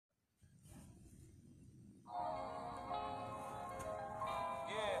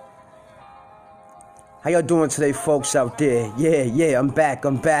How y'all doing today, folks out there? Yeah, I'm back.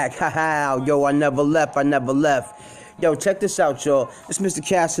 Haha, yo, I never left. Yo, check this out, y'all. It's Mr.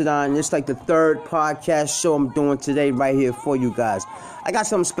 Kassadine. It's like the third podcast show I'm doing today right here for you guys. I got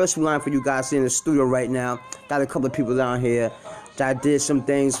something special line for you guys in the studio right now. Got a couple of people down here that I did some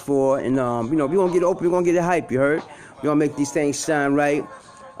things for, and we're gonna get open, we're gonna get it hype, you heard? We're gonna make these things shine right.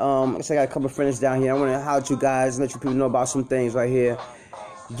 I got a couple of friends down here. I wanna holler at you guys and let you people know about some things right here.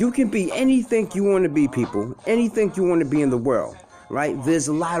 You can be anything you want to be, people. Anything you want to be in the world, right? There's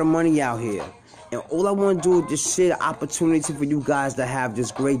a lot of money out here. And all I want to do is just share the opportunity for you guys to have this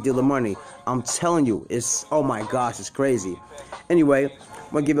great deal of money. I'm telling you, oh my gosh, it's crazy. Anyway,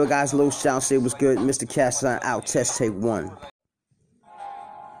 I'm going to give you guys a little shout, say what's good. Mr. Kassadine out, test tape 1.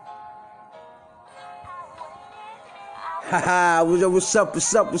 Haha, what's up,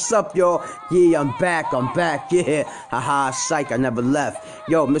 y'all? Yeah, I'm back, yeah. Haha, psych, I never left.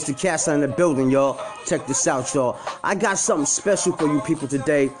 Yo, Mr. Kassadine in the building, y'all. Check this out, y'all. I got something special for you people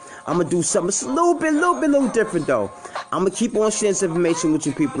today. I'm gonna do something it's a little different, though. I'm gonna keep on sharing this information with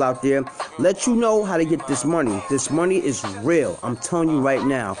you people out there. Let you know how to get this money. This money is real. I'm telling you right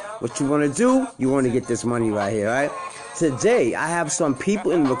now. What you wanna do, you wanna get this money right here, right? Today, I have some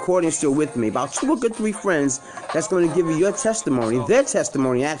people in the recording studio with me, about 2 or 3 friends, that's going to give you their testimony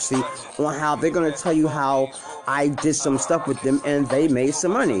actually, on how they're going to tell you how I did some stuff with them and they made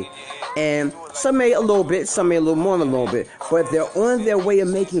some money. And some made a little bit, some made a little more than a little bit, but they're on their way of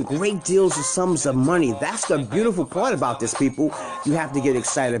making great deals of sums of money. That's the beautiful part about this, people. You have to get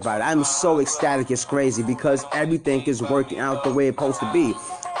excited about it. I'm so ecstatic, it's crazy, because everything is working out the way it's supposed to be.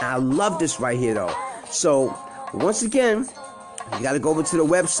 And I love this right here, though. So, once again, you got to go over to the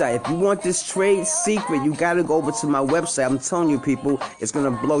website. If you want this trade secret, you got to go over to my website. I'm telling you, people, it's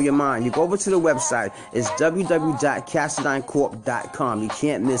going to blow your mind. You go over to the website. It's www.kassadinecorp.com. You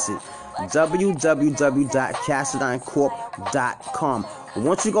can't miss it. www.kassadinecorp.com.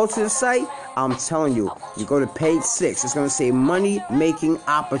 Once you go to the site, I'm telling you, you go to page 6. It's going to say Money Making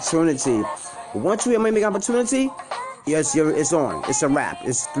Opportunity. Once you hit Money Making Opportunity, yes, it's on. It's a wrap.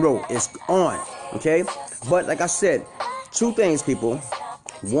 It's through. It's on. Okay? But like I said, 2 things, people.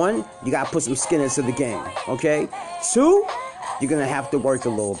 1, you got to put some skin into the game. Okay? 2, you're going to have to work a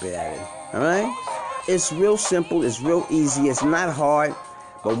little bit at it. All right? It's real simple. It's real easy. It's not hard.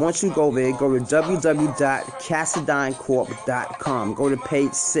 But once you go there, go to www.kassadinecorp.com. Go to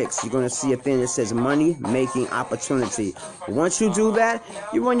page 6. You're going to see a thing that says Money Making Opportunity. Once you do that,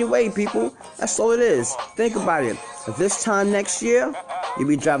 you're on your way, people. That's all it is. Think about it. This time next year, you'll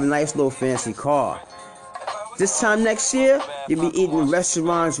be driving a nice little fancy car. This time next year, you'll be eating in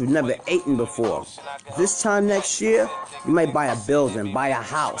restaurants you've never eaten before. This time next year, you might buy a building, buy a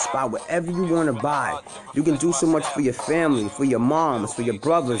house, buy whatever you want to buy. You can do so much for your family, for your moms, for your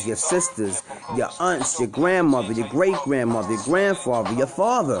brothers, your sisters, your aunts, your grandmother, your great-grandmother, your grandfather, your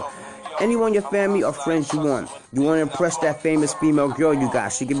father. Anyone in your family or friends you want. You want to impress that famous female girl you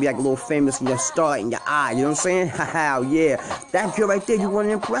got. She can be like a little famous in your star, in your eye. You know what I'm saying? Haha, yeah. That girl right there, you want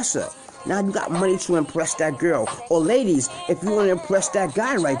to impress her. Now you got money to impress that girl. Or ladies, if you want to impress that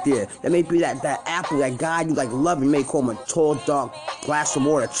guy right there, that may be that apple, that guy you like love, you may call him a tall, dark glass of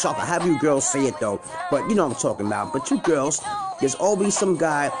water, chocolate. Have you girls say it though? But you know what I'm talking about. But you girls, there's always some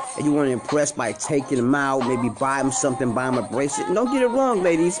guy that you want to impress by taking him out, maybe buy him something, buy him a bracelet. And don't get it wrong,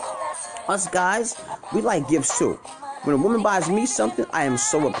 ladies. Us guys, we like gifts too. When a woman buys me something, I am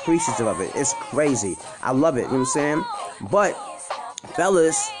so appreciative of it. It's crazy. I love it, you know what I'm saying? But,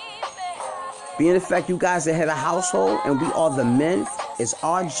 fellas, being the fact you guys are head of household and we are the men, it's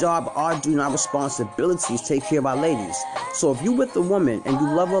our job, our duty, and our responsibility to take care of our ladies. So if you with a woman and you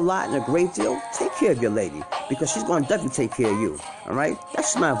love her a lot and a great deal, take care of your lady, because she's going to definitely take care of you. All right?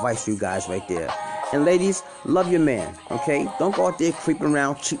 That's my advice to you guys right there. And ladies, love your man, okay? Don't go out there creeping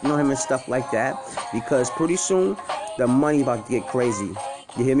around, cheating on him and stuff like that, because pretty soon, the money about to get crazy.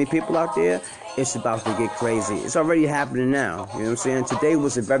 You hear me, people out there? It's about to get crazy. It's already happening now. You know what I'm saying? Today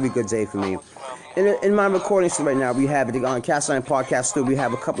was a very good day for me. In my recording studio right now, we have it on Kassadine Podcast Studio. We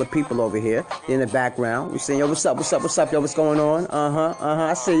have a couple of people over here in the background. We're saying, yo, what's up, yo, what's going on?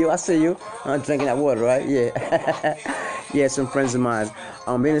 I see you. I'm drinking that water, right? Yeah. Yeah, some friends of mine.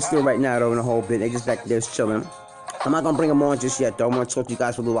 I'm in the studio right now, though, in a whole bit. They just back there chilling. I'm not going to bring them on just yet, though. I want to talk to you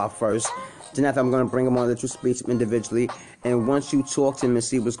guys for a little while first. Then after, I'm going to bring them on, let you speak to them individually. And once you talk to them and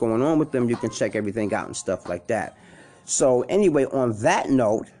see what's going on with them, you can check everything out and stuff like that. So anyway, on that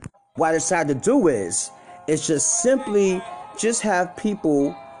note, what I decided to do is just simply just have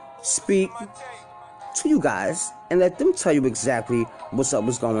people speak to you guys and let them tell you exactly what's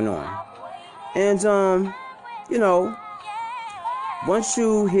going on. And, you know, once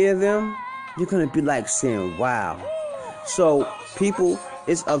you hear them, you're going to be like saying, wow. So, people,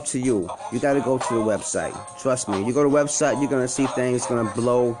 it's up to you. You got to go to the website. Trust me. You go to the website, you're going to see things going to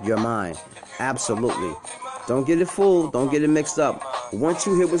blow your mind. Absolutely. Don't get it fooled. Don't get it mixed up. Once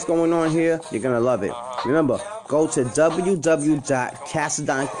you hear what's going on here, you're going to love it. Remember, go to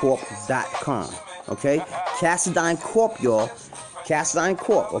www.kassadinecorp.com. Okay? Kassadine Corp, y'all. Kassadine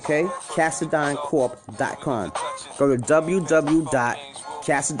Corp, okay? KassadineCorp.com. Go to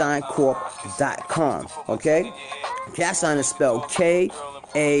www.kassadinecorp.com, okay? Kassadine is spelled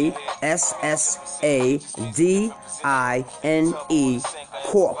Kassadine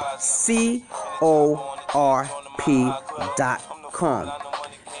Corp. CORP.com.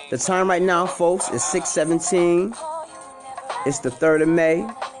 The time right now, folks, is 6:17. It's the 3rd of May.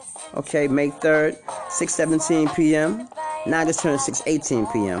 Okay, May 3rd, 6:17 p.m. Now I just turned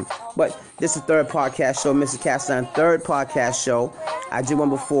 6:18 p.m. But this is the 3rd podcast show, Mrs. Kassadine, 3rd podcast show. I did one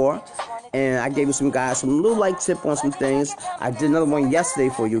before, and I gave you some guys some little light tip on some things. I did another one yesterday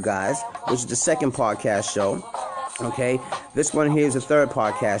for you guys, which is the 2nd podcast show. Okay, this one here is the 3rd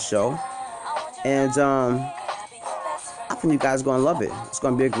podcast show, and I think you guys are gonna love it. It's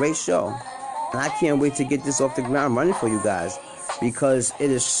gonna be a great show, and I can't wait to get this off the ground running for you guys, because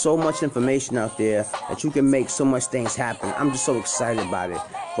it is so much information out there that you can make so much things happen. I'm just so excited about it.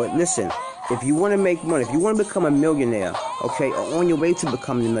 But listen, if you want to make money, if you want to become a millionaire, okay, or on your way to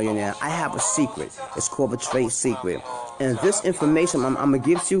becoming a millionaire, I have a secret. It's called a trade secret. And this information I'm going to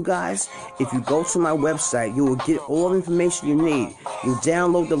give to you guys. If you go to my website, you will get all the information you need. You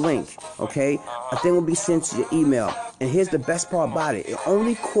download the link, okay? A thing will be sent to your email. And here's the best part about it. It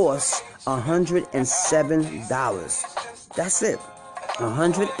only costs $107. That's it.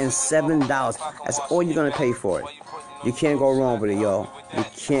 $107. That's all you're going to pay for it. You can't go wrong with it, y'all. You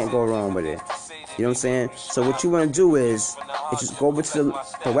can't go wrong with it. You know what I'm saying? So what you want to do is just go over to the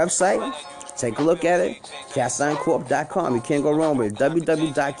website, take a look at it, KassadineCorp.com. You can't go wrong with it.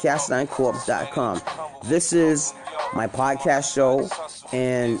 www.kassadinecorp.com. This is my podcast show,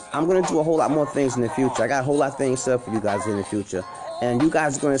 and I'm going to do a whole lot more things in the future. I got a whole lot of things set up for you guys in the future. And you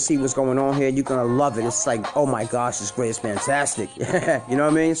guys are going to see what's going on here. You're going to love it. It's like, oh my gosh, it's great. It's fantastic. You know what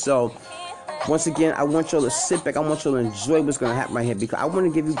I mean? So, once again, I want y'all to sit back. I want y'all to enjoy what's going to happen right here, because I want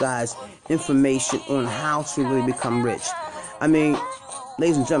to give you guys information on how to really become rich. I mean,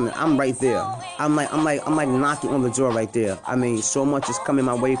 ladies and gentlemen, I'm right there. I'm like knocking on the door right there. I mean, so much is coming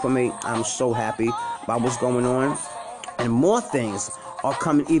my way for me. I'm so happy about what's going on. And more things are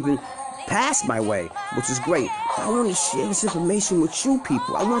coming even past my way, which is great. But I want to share this information with you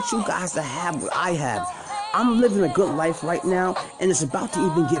people. I want you guys to have what I have. I'm living a good life right now, and it's about to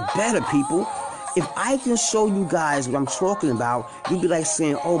even get better, people. If I can show you guys what I'm talking about, you'll be like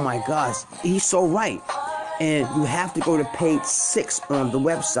saying, oh my gosh, he's so right. And you have to go to page 6 on the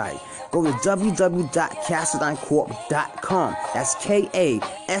website. Go to www.kassadinecorp.com. That's KASSADINE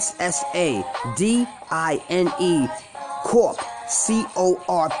Corp. CORP.com.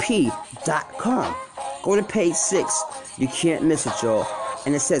 Go to page 6. You can't miss it, y'all.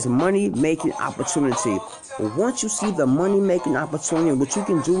 And it says money making opportunity. Once you see the money making opportunity, what you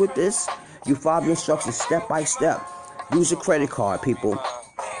can do with this, you follow the instructions step by step. Use a credit card, people.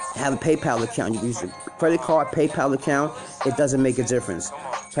 Have a PayPal account. You can use a credit card, PayPal account. It doesn't make a difference.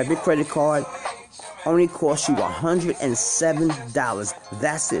 Type your credit card. Only costs you $107.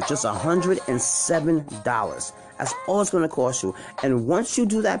 That's it. Just $107. That's all it's going to cost you. And once you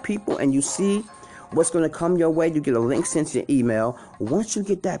do that, people, and you see what's going to come your way, you get a link sent to your email. Once you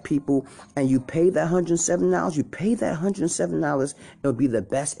get that, people, and you pay that $107, you pay that $107, it'll be the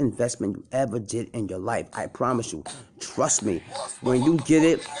best investment you ever did in your life. I promise you. Trust me. When you get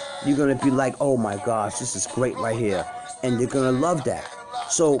it, you're going to be like, oh my gosh, this is great right here. And you're going to love that.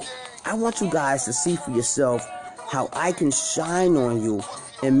 So I want you guys to see for yourself how I can shine on you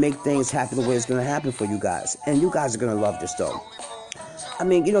and make things happen the way it's going to happen for you guys. And you guys are going to love this, though. I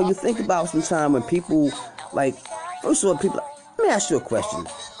mean, you know, you think about some time when people, like, first of all, people, let me ask you a question.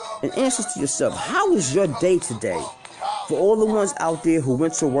 And answer to yourself, how was your day today? For all the ones out there who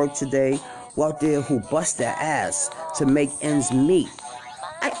went to work today, who out there who bust their ass to make ends meet,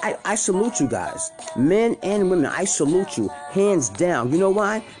 I salute you guys. Men and women, I salute you, hands down. You know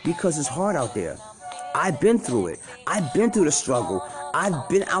why? Because it's hard out there. I've been through it. I've been through the struggle. I've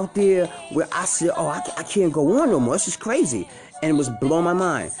been out there where I said, oh, I can't go on no more. It's just crazy. And it was blowing my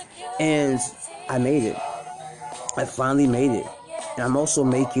mind. And I made it. I finally made it. And I'm also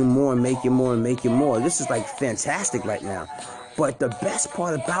making more and making more and making more. This is like fantastic right now. But the best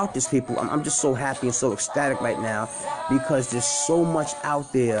part about this, people, I'm just so happy and so ecstatic right now, because there's so much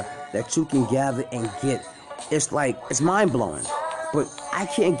out there that you can gather and get. It's like, it's mind-blowing. But I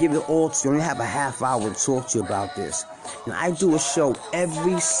can't give it all to you. I only have a half hour to talk to you about this. And I do a show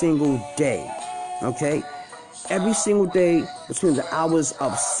every single day, okay? Every single day between the hours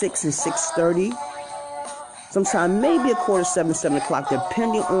of 6 and 6:30. Sometime maybe a quarter 7, 7 o'clock,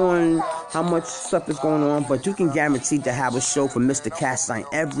 depending on how much stuff is going on. But you can guarantee to have a show for Mr. Kassadine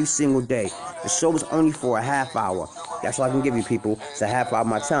every single day. The show is only for a half hour. That's all I can give you, people. It's a half hour of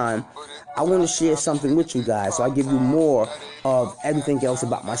my time. I want to share something with you guys, so I give you more of everything else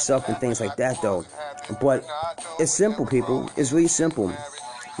about myself and things like that, though. But it's simple, people. It's really simple.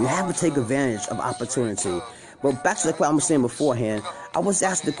 You have to take advantage of opportunity. But back to the question I was saying beforehand, I was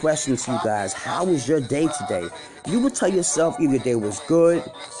asking the question to you guys, how was your day today? You would tell yourself either your day was good,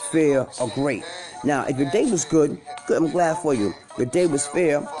 fair, or great. Now, if your day was good, I'm glad for you. Your day was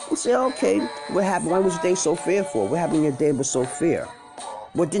fair, you say, okay, what happened? Why was your day so fair for? What happened your day was so fair?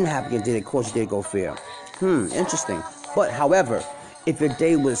 What didn't happen your day that caused your day to go fair? Interesting. But, however, if your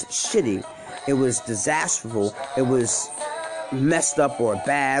day was shitty, it was disastrous, it was messed up or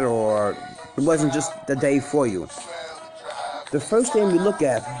bad, or it wasn't just the day for you, the first thing we look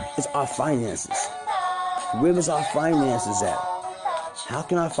at is our finances. Where is our finances at? How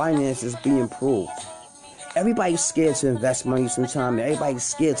can our finances be improved? Everybody's scared to invest money sometimes. Everybody's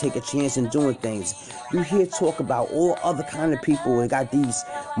scared to take a chance in doing things. You hear talk about all other kind of people that got these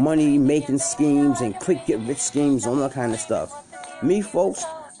money-making schemes and quick get-rich schemes, all that kind of stuff. Me, folks,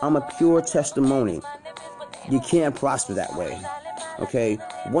 I'm a pure testimony. You can't prosper that way. Okay?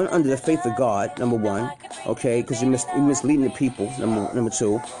 One, under the faith of God, number one. Okay? Because you're misleading the people, number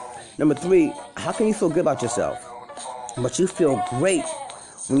two. Number three, how can you feel good about yourself? But you feel great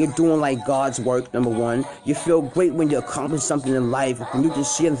when you're doing like God's work, number one. You feel great when you accomplish something in life, when you can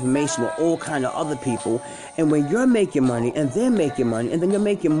share information with all kind of other people. And when you're making money and they're making money, and then you're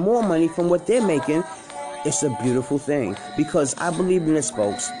making more money from what they're making, it's a beautiful thing. Because I believe in this,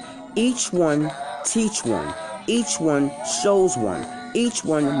 folks. Each one teach one. Each one shows one. Each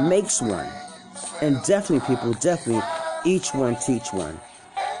one makes one. And definitely, people, definitely, each one teach one.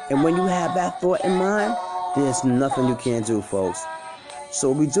 And when you have that thought in mind, there's nothing you can't do, folks. So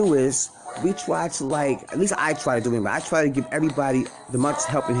what we do is, we try to, at least I try to do it, but I try to give everybody the much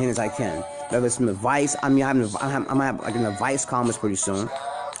helping hand as I can. Whether it's some advice, I'm gonna have like an advice column pretty soon,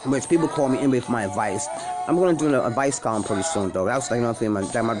 which people call me in with my advice. I'm gonna do an advice column pretty soon, though. That's like another thing,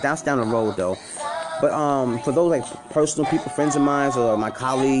 that's down the road, though. But for those like personal people, friends of mine, or my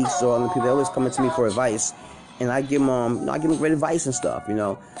colleagues, or other people, they always come to me for advice, and I give them, I give them great advice and stuff,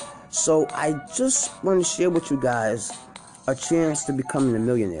 So I just want to share with you guys a chance to becoming a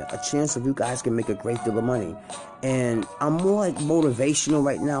millionaire, a chance of you guys can make a great deal of money. And I'm more like motivational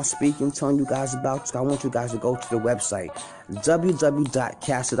right now, speaking, telling you guys about. So I want you guys to go to the website,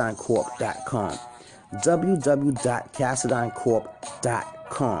 www.kassadinecorp.com.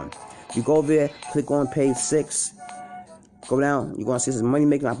 www.kassadinecorp.com. You go there, click on page 6, go down, you're going to see some money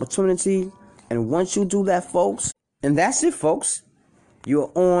making opportunity. And once you do that, folks, and that's it, folks,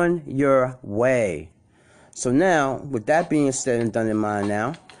 you're on your way. So now, with that being said and done in mind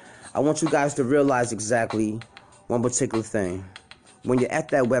now, I want you guys to realize exactly one particular thing. When you're at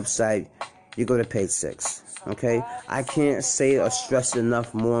that website, you go to page 6, okay? I can't say it or stress it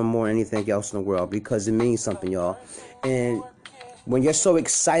enough more and more than anything else in the world, because it means something, y'all. And when you're so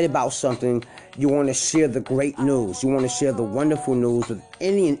excited about something, you want to share the great news. You want to share the wonderful news with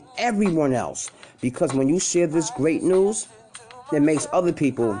any and everyone else. Because when you share this great news, it makes other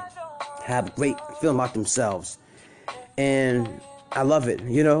people have great feeling about themselves. And I love it,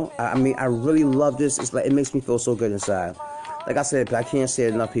 I mean, I really love this. It's like, it makes me feel so good inside. Like I said, I can't say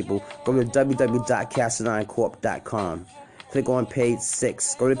it enough, people. Go to www.kassadinecorp.com. Click on page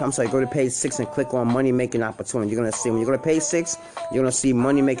 6. Go to page 6 and click on money making opportunity. You're gonna see, when you go to page 6, you're gonna see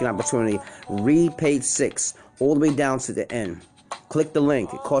money making opportunity. Read page 6 all the way down to the end. Click the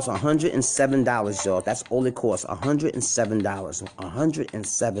link. It costs $107, y'all. That's all it costs. $107.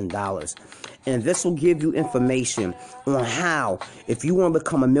 $107. And this will give you information on how, if you want to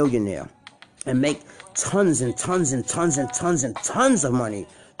become a millionaire and make tons and tons and tons and tons and tons of money,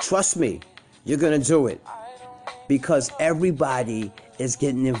 trust me, you're gonna do it. Because everybody is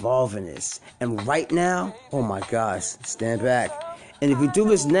getting involved in this. And right now, oh my gosh, stand back. And if you do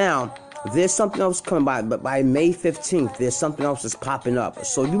this now, there's something else coming by, but by May 15th, there's something else that's popping up.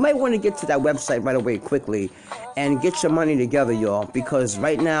 So you might want to get to that website right away quickly and get your money together, y'all, because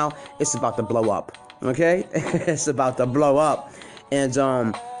right now, it's about to blow up, okay? It's about to blow up. And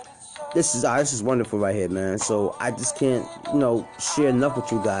this is wonderful right here, man. So I just can't, share enough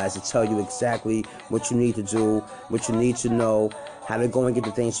with you guys to tell you exactly what you need to do, what you need to know, how to go and get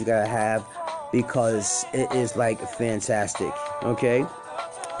the things you gotta have. because it is like fantastic, okay?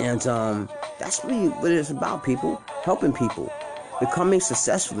 And that's really what it's about, people. Helping people, becoming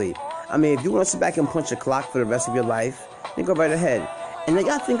successfully. I mean, if you want to sit back and punch a clock for the rest of your life, then go right ahead. And then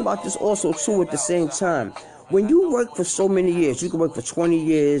you gotta think about this also too at the same time. When you work for so many years, you can work for 20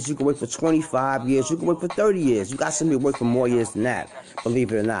 years, you can work for 25 years, you can work for 30 years. You got somebody who work for more years than that,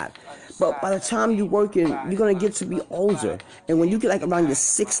 believe it or not. But by the time you're working, you're going to get to be older. And when you get like around your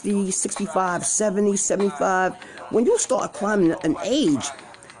 60, 65, 70, 75, when you start climbing an age,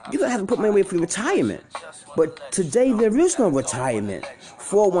 you're going to have to put money away for retirement. But today, there is no retirement.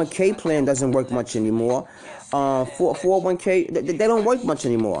 401k plan doesn't work much anymore. 401k, they don't work much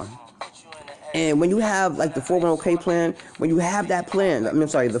anymore. And when you have like the 401k plan, when you have that plan, I mean,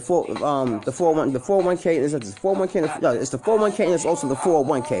 sorry, the 401k is the 401k. No, it's the 401k and it's also the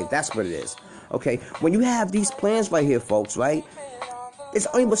 401k. That's what it is. Okay. When you have these plans right here, folks, right? It's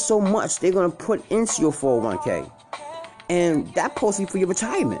only but so much they're gonna put into your 401k, and that supposed to be for your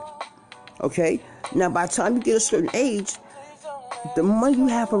retirement. Okay. Now, by the time you get a certain age, the money you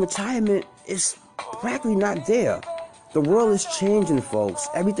have for retirement is practically not there. The world is changing, folks.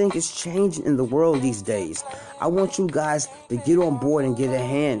 Everything is changing in the world these days. I want you guys to get on board and get a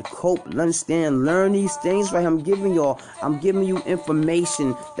hand. Cope, understand, learn these things right here. I'm giving you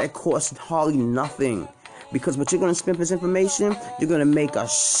information that costs hardly nothing. Because what you're going to spend for this information, you're going to make a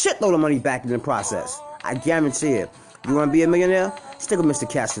shitload of money back in the process. I guarantee it. You want to be a millionaire? Stick with Mr.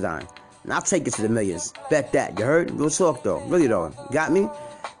 Kassadine. And I'll take it to the millions. Bet that. You heard? Real talk, though. Really, though. Got me?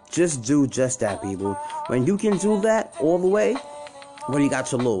 Just do just that, people. When you can do that all the way, what do you got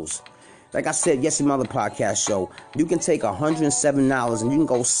to lose? Like I said, yes, in my other podcast show, you can take $107 and you can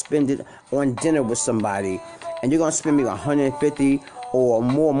go spend it on dinner with somebody, and you're going to spend maybe $150 or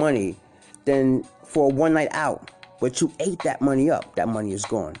more money than for a one night out. But you ate that money up. That money is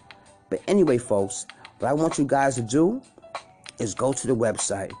gone. But anyway, folks, what I want you guys to do is go to the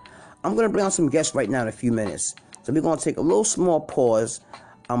website. I'm going to bring on some guests right now in a few minutes. So we're going to take a little small pause.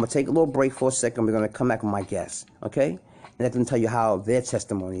 I'm going to take a little break for a second. We're going to come back with my guests, okay? And let them tell you how their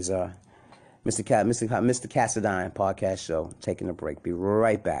testimonies are. Mr. Kassadine podcast show, taking a break. Be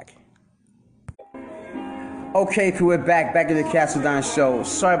right back. Okay, people, we're back in the Kassadine show.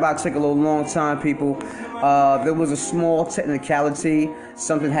 Sorry about taking a little long time, people. There was a small technicality.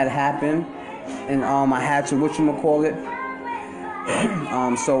 Something had happened, and I had to, whatchamacallit.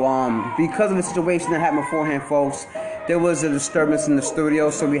 Because of the situation that happened beforehand, folks, there was a disturbance in the studio,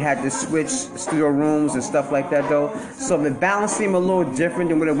 so we had to switch studio rooms and stuff like that, though. So the balance seemed a little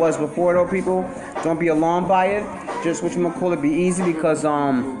different than what it was before, though, people. Don't be alarmed by it. Just be easy, because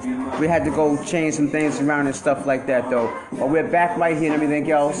we had to go change some things around and stuff like that, though. But we're back right here and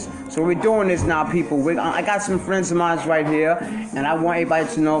everything else. So we're doing this now, people. I got some friends of mine right here, and I want everybody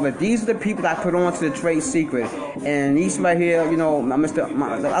to know that these are the people that I put on to the trade secret. And these right here, you know,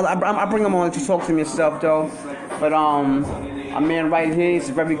 I bring them on to talk to me yourself, though. But a man right here is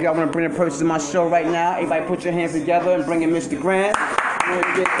very good. I want to bring a person to my show right now. Everybody put your hands together and bring in Mr. Grant. What's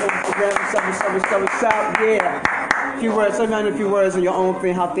up? Yeah. A few words, tell me a few words on your own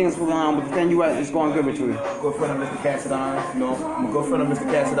thing, how things going on, but the thing it's going good with you. Good friend of Mr. Kassadine, you know, I'm a good friend of Mr.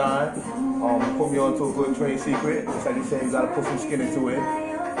 Kassadine. Put me on to a good trade secret. It's like you say, you gotta put some skin into it.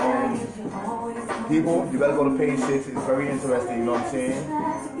 People, you gotta go to page 6. It's very interesting, you know what I'm saying?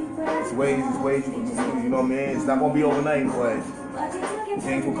 It's ways you know what I mean? It's not gonna be overnight, but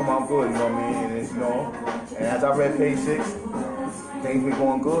things will come out good, you know what I mean? And it's, you know, and as I read page 6, things been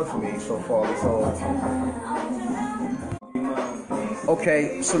going good for me so far.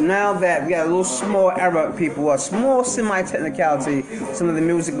 Okay, so now that we got a little small error, people, a small semi-technicality, some of the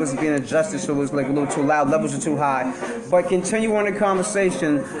music was being adjusted, so it was like a little too loud, levels are too high. But continue on the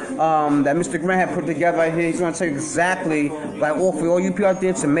conversation that Mr. Grant had put together right here. He's going to tell you exactly, like, for all you people out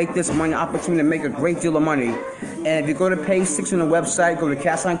there to make this money opportunity to make a great deal of money. And if you go to page 6 on the website, go to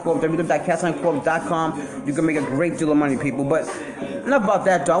Kassadine Corp, www.kassadinecorp.com, you can make a great deal of money, people. But enough about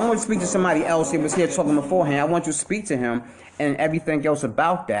that, though. I want to speak to somebody else. He was here talking beforehand. I want you to speak to him and everything else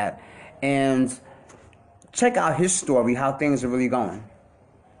about that, and check out his story, how things are really going.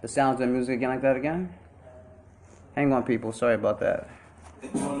 The sounds of the music again, like that again. Hang on, people. Sorry about that.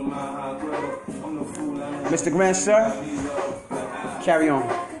 Mr. Grant, sir, carry on.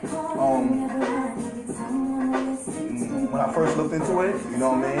 When I first looked into it, you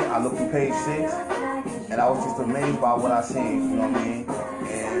know what I mean? I looked at page 6, and I was just amazed by what I seen, you know what I mean?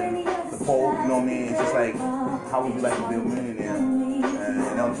 And the quote, you know what I mean? It's just like, how would you like to be a millionaire? And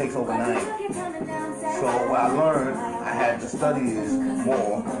it only takes overnight. So what I learned, I had to study this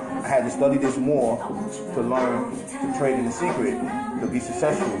more, I had to study this more to learn to trade in the secret to be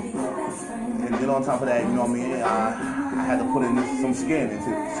successful. And then on top of that, you know what I mean, I had to put in some skin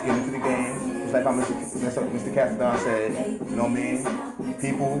into the game. Just like how Mr. Kassadine said, you know what I mean?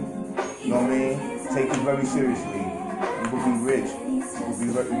 People, you know what I mean, take it very seriously. You will be rich. You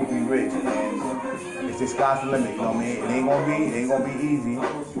will be rich. And it's the sky's the limit, you know what I mean? It ain't gonna be easy,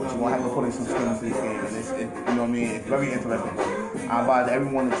 but you're gonna have to put in some skin into this game. And you know what I mean? It's very interesting. I advise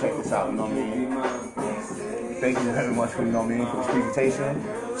everyone to check this out, you know what I mean? Thank you very much for, you know what I mean, for this presentation.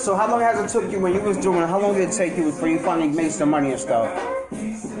 So how long has it took you when you was doing it? How long did it take you before you finally made some money and stuff?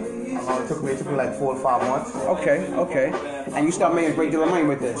 It took me like 4 to 5 months. Okay. And you start making a great deal of money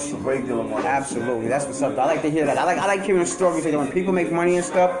with this. A great deal of money. Absolutely. That's what's up. I like to hear that. I like hearing stories that when people make money and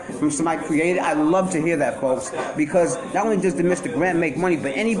stuff from somebody created. I love to hear that, folks, because not only does the Mr. Grant make money,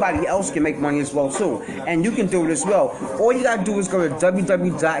 but anybody else can make money as well too. And you can do it as well. All you gotta do is go to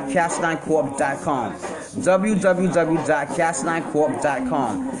www.kassadinecorp.com.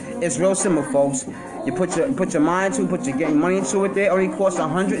 www.kassadinecorp.com. It's real simple, folks. You put your mind to it, put your money into it there. It only costs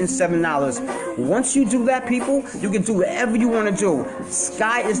 $107. Once you do that, people, you can do whatever you want to do.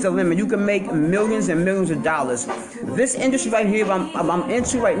 Sky is the limit. You can make millions and millions of dollars. This industry right here, I'm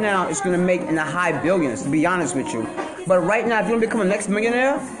into right now, is going to make in the high billions, to be honest with you. But right now, if you want to become a next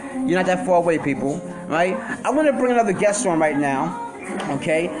millionaire, you're not that far away, people. Right? I want to bring another guest on right now.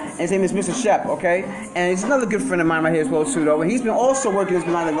 Okay, and his name is Mr. Shep, okay? And he's another good friend of mine right here as well, too, though. And he's been also working this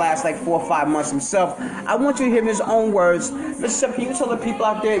behind the last, 4 or 5 months himself. I want you to hear his own words. Mr. Shep, can you tell the people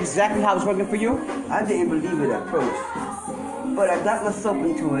out there exactly how it's working for you? I didn't believe it at first, but I got myself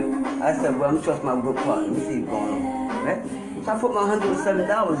into it. I said, well, I'm gonna trust my good partner. Let me see what's going on, right? So I put my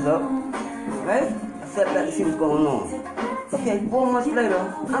 $107 up, right? I sat back to see what's going on. Okay, 4 months later,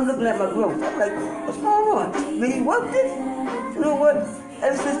 I'm looking at my growth. I'm like, what's going on? Really worth it? You know what?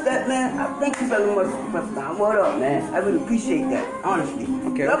 Ever since that, man, I thank you very much for my time. What up, man? I really appreciate that, honestly.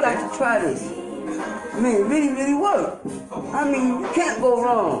 Okay. Y'all got to try this. I mean, it really, really worked. I mean, you can't go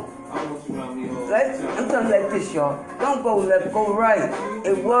wrong. Right? I'm telling you like this, y'all. Don't go left, go right.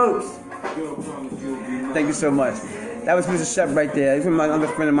 It works. Thank you so much. That was Mr. Shep right there. He's my other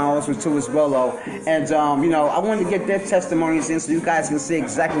friend of mine also too as well, though. And you know, I wanted to get their testimonies in so you guys can see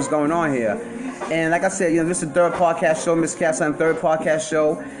exactly what's going on here. And like I said, you know, this is the third podcast show, Miss Kassadine, third podcast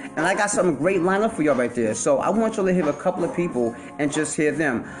show. And I got something great lined up for y'all right there. So I want y'all to hear a couple of people and just hear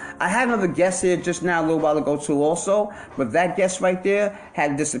them. I had another guest here just now a little while ago too also, but that guest right there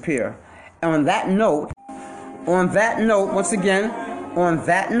had to disappear. And on that note, once again,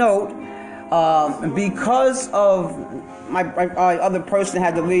 because of my other person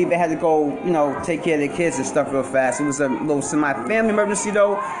had to leave, they had to go, you know, take care of their kids and stuff real fast. It was a little semi-family emergency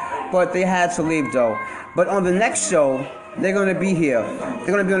though, but they had to leave though. But on the next show, they're going to be here. They're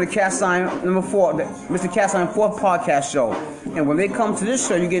going to be on the Kassadine number 4, Mr. Kassadine 4th podcast show. And when they come to this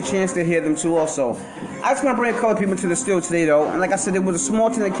show, you get a chance to hear them too also. I just want to bring a couple of people to the studio today though. And like I said, it was a small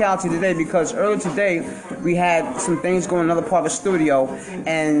technicality today because earlier today we had some things going in another part of the studio.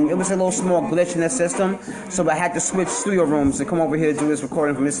 And it was a little small glitch in the system. So I had to switch studio rooms to come over here to do this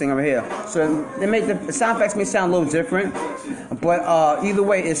recording from this thing over here. So they make the sound effects may sound a little different. But either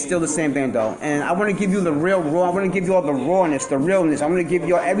way, it's still the same thing though. And I want to give you the real raw. I want to give you all the rawness, the realness. I'm going to give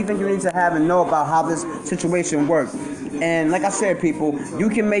you everything you need to have and know about how this situation works. And like I said, people, you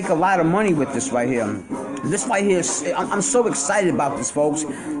can make a lot of money with this right here. This right here, I'm so excited about this, folks,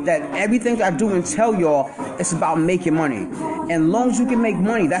 that everything that I do and tell y'all, it's about making money. And as long as you can make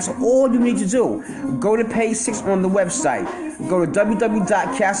money, that's all you need to do. Go to page 6 on the website. Go to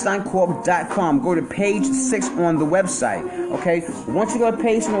www.kassadinecorp.com. Go to page 6 on the website. Okay? Once you go to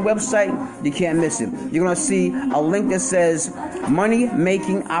page on the website, you can't miss it. You're going to see a link that says Money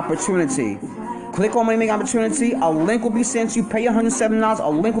Making Opportunity. Click on Money Making Opportunity. A link will be sent to you. Pay $107. A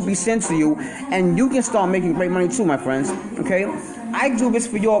link will be sent to you. And you can start making great money too, my friends. Okay? I do this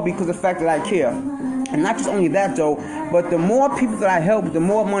for y'all because of the fact that I care. And not just only that, though, but the more people that I help, the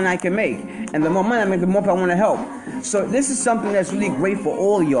more money I can make. And the more money I make, the more people I want to help. So this is something that's really great for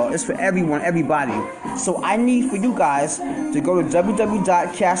all of y'all. It's for everyone, everybody. So I need for you guys to go to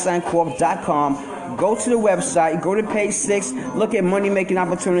www.kassadinecorp.com. Go to the website, go to page 6, look at Money Making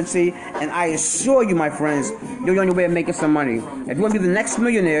Opportunity, and I assure you, my friends, you're on your way of making some money. If you want to be the next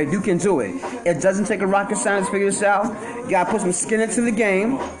millionaire, you can do it. It doesn't take a rocket science to figure this out. You got to put some skin into the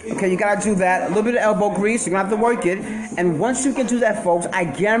game. Okay, you got to do that. A little bit of elbow grease. You're going to have to work it. And once you can do that, folks, I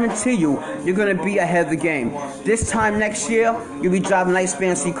guarantee you, you're going to be ahead of the game. This time next year, you'll be driving a nice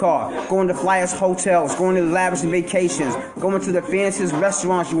fancy car, going to flyest hotels, going to lavish vacations, going to the fanciest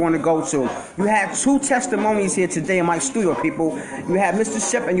restaurants you want to go to. You have two testimonies here today in my studio, people. You have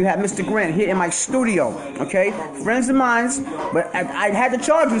Mr. Ship and you have Mr. Grant here in my studio, okay? Friends of mine, but I had to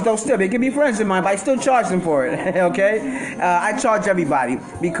charge them though still. They can be friends of mine, but I still charge them for it, okay? I charge everybody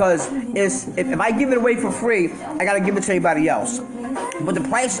because if I give it away for free, I got to give it to everybody else. But the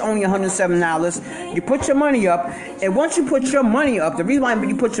price is only $107. You put your money up, and once you put your money up, the reason why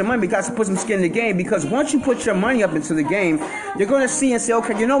you put your money, because to put some skin in the game, because once you put your money up into the game, you're going to see and say,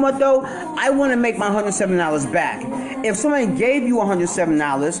 okay, you know what though? I want to make my $107 back. If somebody gave you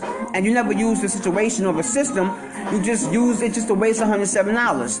 $107 and you never used the situation or the system, you just used it just to waste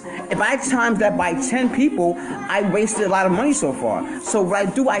 $107. If I times that by 10 people, I wasted a lot of money so far. So what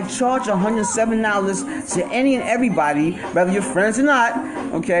I do, I charge $107 to any and everybody, whether you're friends or not,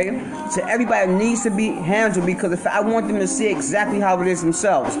 okay? To everybody needs to be handled, because if I want them to see exactly how it is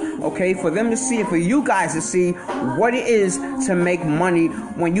themselves, okay? For them to see it, for you guys to see what it is to make money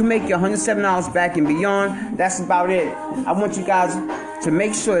when you make your $107 back and beyond. That's about it. I want you guys to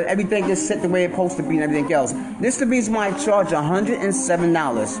make sure that everything is set the way it's supposed to be and everything else. This is the reason why I charge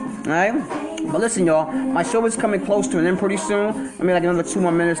 $107, alright? But listen, y'all, my show is coming close to an end pretty soon. I mean, like another 2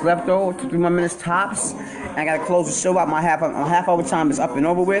 more minutes left, though, 3 more minutes tops. And I gotta close the show out. My half hour time is up and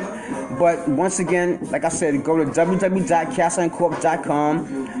over with. But once again, like I said, go to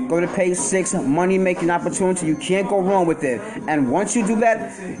www.kassadinecorp.com. Go to page 6, money making opportunity. You can't go wrong with it. And once you do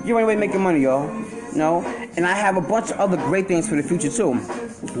that, you're anyway making money, y'all. No, and I have a bunch of other great things for the future too.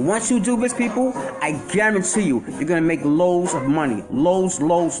 Once you do this, people, I guarantee you're gonna make loads of money, loads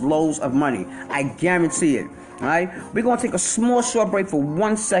of money. I guarantee it. All right, we're gonna take a small short break for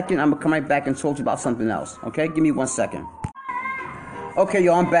 1 second. I'm gonna come right back and talk to you about something else. Okay, give me 1 second. Okay,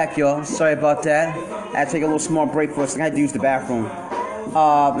 y'all, I'm back, y'all. Sorry about that. I had to take a little small break for a second. I had to use the bathroom.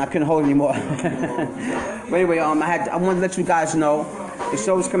 I couldn't hold it anymore. But anyway, I want to let you guys know the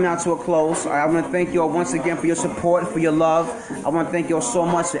show is coming out to a close. I want to thank you all once again for your support, for your love. I want to thank you all so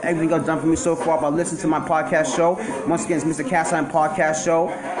much for everything you've done for me so far by listening to my podcast show. Once again, it's Mr. Kassadine Podcast Show.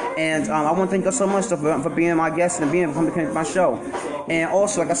 And I want to thank you so much for being my guest and being coming to my show. And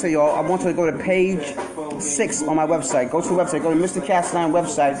also, like I said, y'all, I want you to go to page 6 on my website. Go to the website. Go to Mr. Kassadine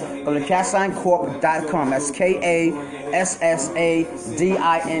website. Go to kassadinecorp.com. That's KASSADINE.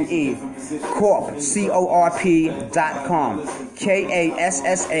 Corp. CORP.com.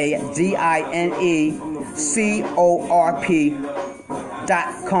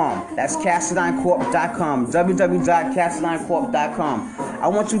 KASSADINECORP.com. That's KassadineCorp.com. www.kassadinecorp.com. I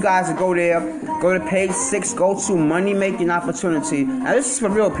want you guys to go there. Go to page 6. Go to Money Making Opportunity. Now, this is for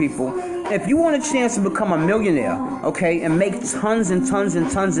real people. If you want a chance to become a millionaire, okay, and make tons and tons and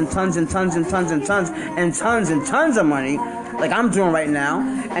tons and tons and tons and tons and tons and tons and tons of money, like I'm doing right now,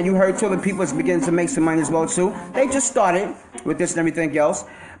 and you heard two other people is beginning to make some money as well too. They just started with this and everything else.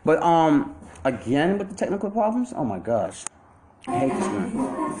 But again with the technical problems. Oh my gosh. I hate this, man.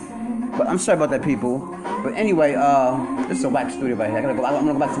 But I'm sorry about that, people. But anyway, this is a whack studio right here. I'm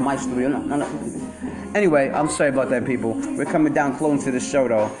gonna go back to my studio. No. Anyway, I'm sorry about that, people. We're coming down close to the show,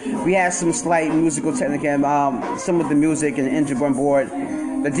 though. We had some slight musical technical, some of the music and the engine on board.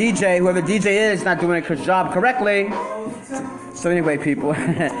 The DJ, whoever DJ is, not doing his job correctly. So anyway, people,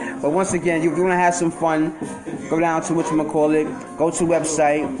 but once again, if you want to have some fun, go down to whatchamacallit, go to the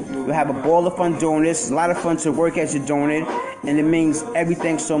website. You'll have a ball of fun doing this. It's a lot of fun to work as you're doing it, and it means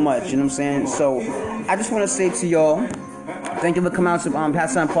everything so much, you know what I'm saying? So I just want to say to y'all, thank you for coming out to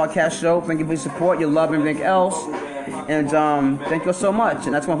Kassadine Podcast Show. Thank you for your support, your love, and everything else. And thank you so much.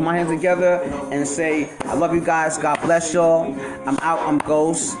 And that's why I put my hands together and say, I love you guys. God bless y'all. I'm out. I'm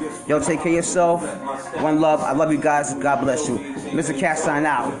Ghost. Y'all take care of yourself. One love. I love you guys. God bless you. Mr. Kassadine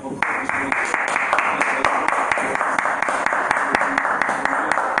out.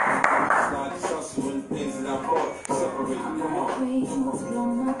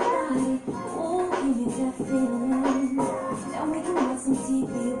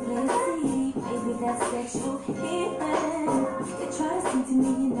 Sexual healing. You try to sing to me,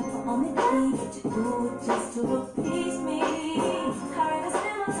 you never on the key, but you do it just to appease me. I'd rather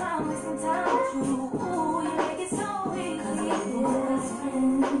spend my time wasting time with you. Ooh, you make it so easy. 'Cause you're my best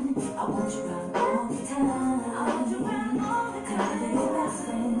friend. I want you around all the time. I want you around all the time. And I'll be your best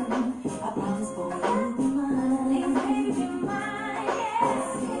friend. I promise, boy, you'll be mine. Please, baby, be mine. Yeah. I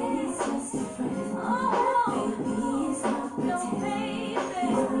said it's just a friend. Oh, baby, it's not pretend. Baby,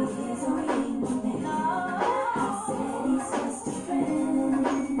 it's only one thing.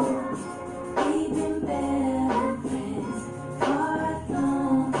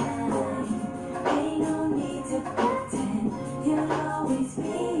 Ain't no need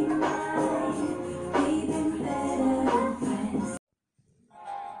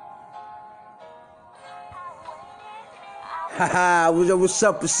Haha, what's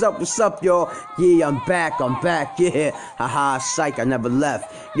up, y'all? Yeah, I'm back, yeah. Haha, psych, I never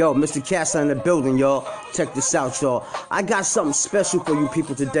left. Yo, Mr. Cassadine in the building, y'all. Check this out, y'all. I got something special for you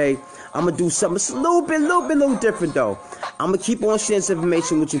people today. I'm gonna do something it's a little different, though. I'm gonna keep on sharing this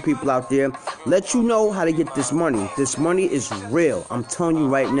information with you people out there. Let you know how to get this money. This money is real. I'm telling you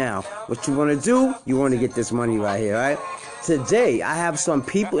right now. What you wanna do, you wanna get this money right here, right? Today, I have some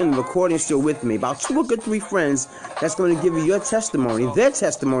people in the recording studio with me, about 2 or 3 friends, that's going to give you your testimony, their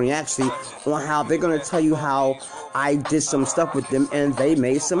testimony actually, on how they're going to tell you how I did some stuff with them and they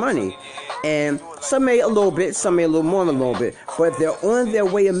made some money. And some made a little bit, some made a little more than a little bit, but they're on their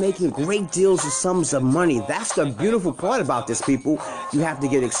way of making great deals of sums of money. That's the beautiful part about this, people. You have to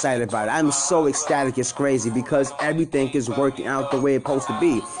get excited about it. I'm so ecstatic, it's crazy, because everything is working out the way it's supposed to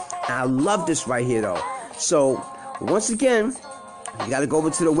be. And I love this right here, though. So, once again, you got to go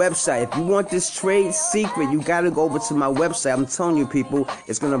over to the website. If you want this trade secret, you got to go over to my website. I'm telling you, people,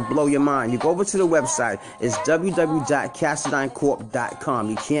 it's going to blow your mind. You go over to the website. It's www.kassadinecorp.com.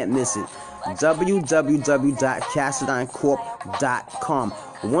 You can't miss it. www.kassadinecorp.com.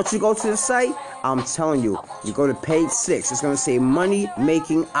 Once you go to the site, I'm telling you, you go to page 6. It's going to say Money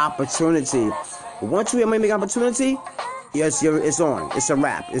Making Opportunity. Once you hit Money Making Opportunity, yes, it's on. It's a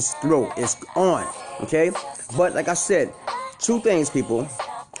wrap. It's through. It's on. Okay? But like I said, 2 things, people.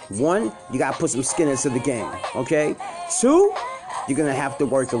 1, you got to put some skin into the game. Okay? 2, you're going to have to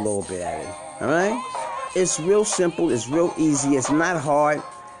work a little bit at it. All right? It's real simple. It's real easy. It's not hard.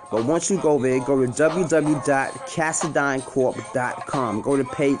 But once you go there, go to www.kassadinecorp.com. Go to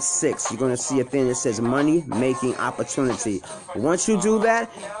page 6. You're going to see a thing that says Money Making Opportunity. Once you do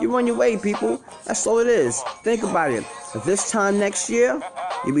that, you're on your way, people. That's all it is. Think about it. This time next year,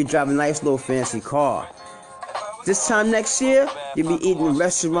 you'll be driving a nice little fancy car. This time next year, you'll be eating in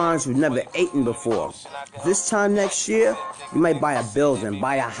restaurants you've never eaten before. This time next year, you might buy a building,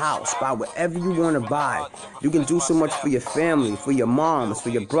 buy a house, buy whatever you want to buy. You can do so much for your family, for your moms, for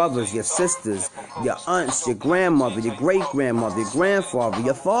your brothers, your sisters, your aunts, your grandmother, your great-grandmother, your grandfather,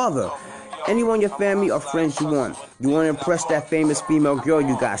 your father. Anyone in your family or friends you want. You want to impress that famous female girl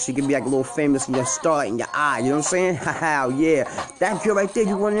you got. She can be like a little famous in your star, in your eye. You know what I'm saying? Haha, yeah. That girl right there,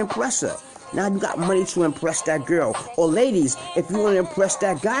 you want to impress her. Now you got money to impress that girl. Or ladies, if you want to impress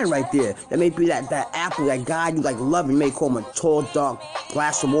that guy right there, that may be that apple, that guy you like love, you may call him a tall, dark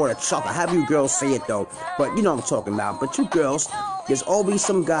glass of water, chocolate. Have you girls say it though, but you know what I'm talking about. But you girls, there's always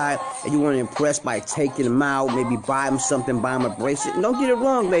some guy that you want to impress by taking him out, maybe buy him something, buy him a bracelet. And don't get it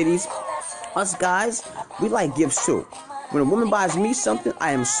wrong, ladies. Us guys, we like gifts too. When a woman buys me something,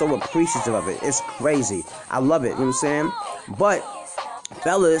 I am so appreciative of it. It's crazy. I love it, you know what I'm saying? But,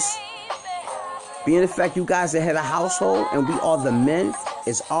 fellas, being the fact you guys are head of household and we are the men,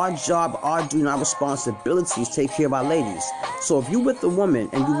 it's our job, our duty, and our responsibility to take care of our ladies. So if you with a woman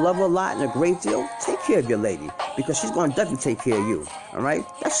and you love her a lot and a great deal, take care of your lady, because she's going to definitely take care of you. All right?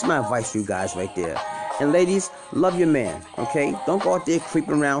 That's my advice to you guys right there. And ladies, love your man, okay? Don't go out there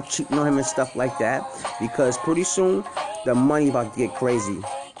creeping around, cheating on him and stuff like that, because pretty soon the money about to get crazy.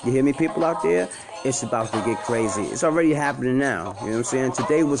 You hear me, people out there? It's about to get crazy. It's already happening now. You know what I'm saying?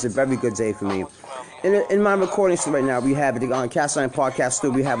 Today was a very good day for me. In my recording studio right now, we have it on Kassadine Podcast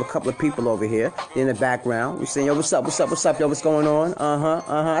Studio. We have a couple of people over here in the background. We're saying, yo, what's up, yo, what's going on?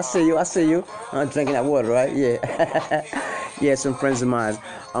 I see you. Drinking that water, right? Yeah. Yeah, some friends of mine.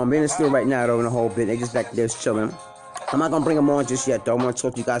 In the studio right now, though, in a whole bit. They just back there chilling. I'm not going to bring them on just yet, though. I'm going to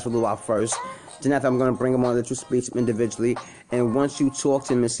talk to you guys for a little while first. Then after, I'm going to bring them on, let you speak to them individually. And once you talk to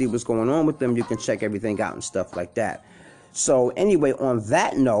them and see what's going on with them, you can check everything out and stuff like that. So, anyway, on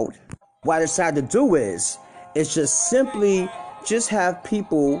that note, what I decided to do is just simply have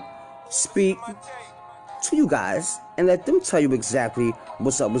people speak to you guys and let them tell you exactly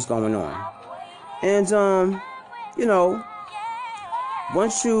what's going on. And, you know,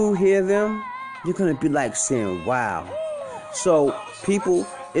 once you hear them, you're going to be like saying, wow. So, people,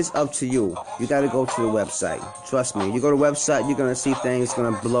 it's up to you. You got to go to the website. Trust me. You go to the website, you're going to see things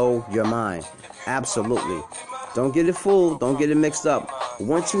going to blow your mind. Absolutely. Don't get it fooled. Don't get it mixed up.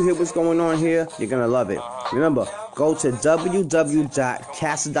 Once you hear what's going on here, you're going to love it. Remember, go to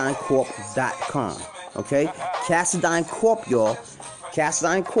www.kassadinecorp.com. Okay? Kassadine Corp, y'all.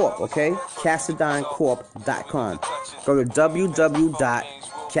 Kassadine Corp, okay? KassadineCorp.com. Go to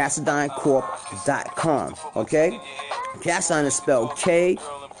www.kassadinecorp.com. Okay? Kassadine is spelled Kassadine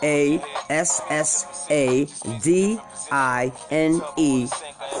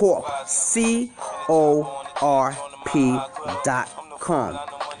Corp. CORP.com.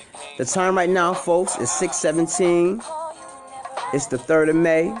 The time right now, folks, is 6:17. It's the 3rd of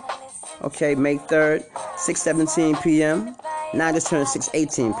May. Okay, May 3rd, 6:17 p.m. Now I just turned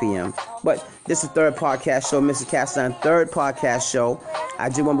 6:18 p.m. But this is the third podcast show, Mr. Kassadine, third podcast show. I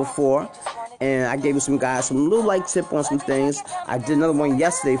did one before, and I gave you some guys some little light tip on some things. I did another one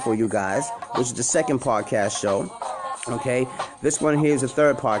yesterday for you guys, which is the second podcast show. Okay, this one here is the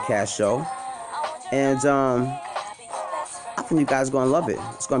third podcast show, and I think you guys are gonna love it.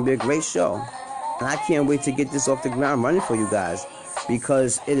 It's gonna be a great show, and I can't wait to get this off the ground running for you guys,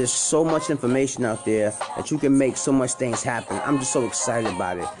 because it is so much information out there that you can make so much things happen. I'm just so excited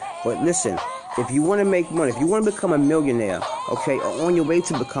about it. But listen, if you want to make money, if you want to become a millionaire, okay, or on your way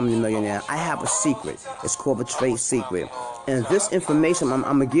to becoming a millionaire, I have a secret. It's called a trade secret. And this information I'm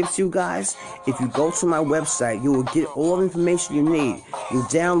going to give to you guys. If you go to my website, you will get all the information you need. You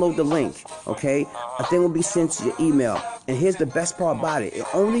download the link, okay? A thing will be sent to your email. And here's the best part about it. It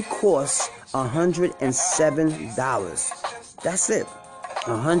only costs $107. That's it.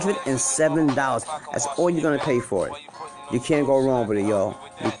 $107. That's all you're going to pay for it. You can't go wrong with it, y'all.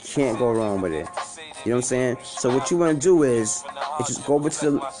 You can't go wrong with it. You know what I'm saying? So what you want to do is just go over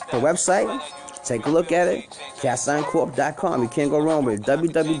to the website, take a look at it, kassadinecorp.com. You can't go wrong with it.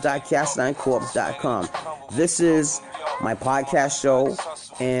 www.kassadinecorp.com. This is my podcast show,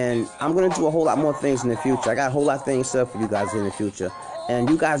 and I'm going to do a whole lot more things in the future. I got a whole lot of things set up for you guys in the future. And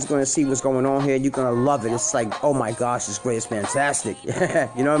you guys are going to see what's going on here. You're going to love it. It's like, oh my gosh, it's great. It's fantastic. You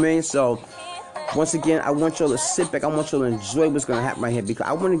know what I mean? So, once again, I want y'all to sit back. I want y'all to enjoy what's going to happen right here, because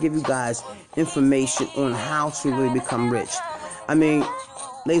I want to give you guys information on how to really become rich. I mean,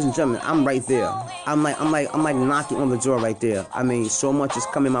 ladies and gentlemen, I'm right there. I'm like knocking on the door right there. I mean, so much is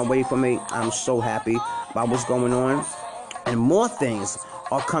coming my way for me. I'm so happy about what's going on. And more things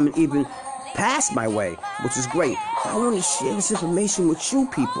are coming even past my way, which is great. I want to share this information with you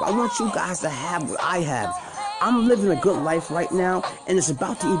people. I want you guys to have what I have. I'm living a good life right now, and it's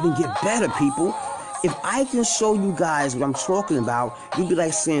about to even get better, people. If I can show you guys what I'm talking about, you'll be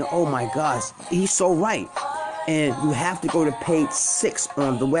like saying, oh my gosh, he's so right. And you have to go to page 6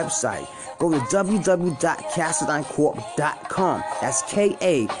 on the website. Go to www.kassadinecorp.com. That's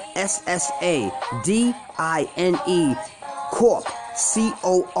KASSADINE Corp.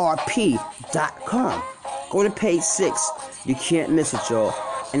 CORP.com. Go to page 6. You can't miss it, y'all.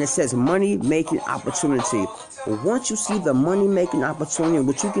 And it says money making opportunity. Once you see the money making opportunity,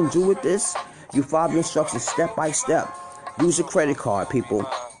 what you can do with this, you follow the instructions step by step. Use a credit card, people.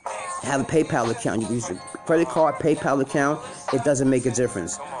 Have a PayPal account. You can use a credit card, PayPal account. It doesn't make a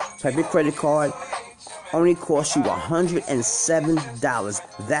difference. Type your credit card. Only costs you $107.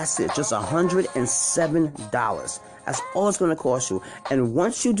 That's it. Just $107. That's all it's going to cost you. And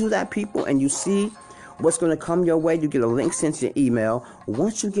once you do that, people, and you see what's going to come your way, you get a link sent to your email.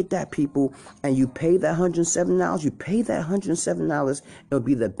 Once you get that, people, and you pay that $107, you pay that $107, it'll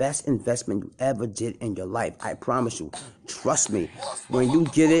be the best investment you ever did in your life. I promise you. Trust me. When you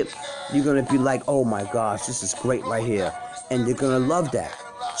get it, you're going to be like, oh my gosh, this is great right here. And you're going to love that.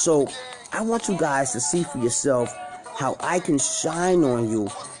 So I want you guys to see for yourself how I can shine on you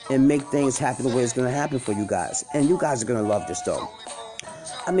and make things happen the way it's going to happen for you guys. And you guys are going to love this, though.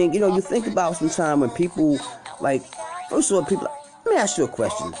 I mean, you know, you think about some time when people, like, first of all, people, let me ask you a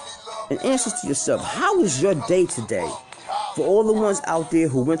question. And answer to yourself, how was your day today? For all the ones out there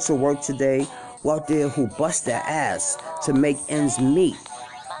who went to work today, who out there who bust their ass to make ends meet,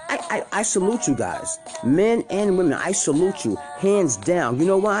 I salute you guys. Men and women, I salute you, hands down. You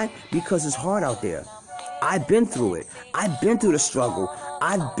know why? Because it's hard out there. I've been through it. I've been through the struggle.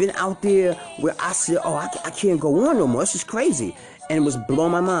 I've been out there where I said, oh, I can't go on no more. It's just crazy. And it was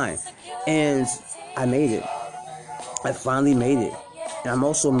blowing my mind. And I made it. I finally made it. And I'm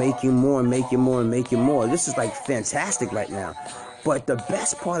also making more and making more and making more. This is like fantastic right now. But the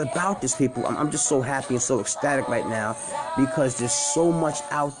best part about this, people, I'm just so happy and so ecstatic right now, because there's so much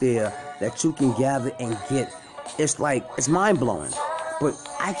out there that you can gather and get. It's like, it's mind-blowing. But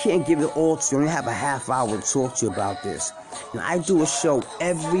I can't give it all to you. I only have a half hour to talk to you about this. And I do a show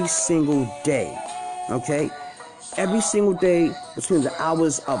every single day, okay? Every single day between the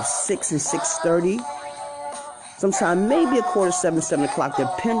hours of 6 and 6:30. Sometime maybe a quarter 7 o'clock,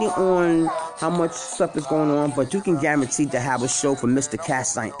 depending on how much stuff is going on. But you can guarantee to have a show for Mr.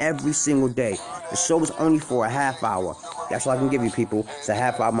 Kassadine every single day. The show is only for a half hour. That's all I can give you, people. It's a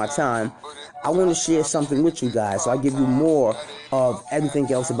half hour of my time. I want to share something with you guys, so I give you more of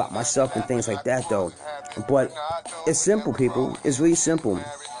everything else about myself and things like that, though. But it's simple, people. It's really simple.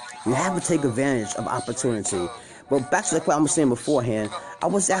 You have to take advantage of opportunity. But back to the question I was saying beforehand, I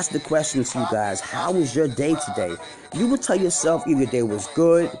was asking the question to you guys, how was your day today? You would tell yourself either your day was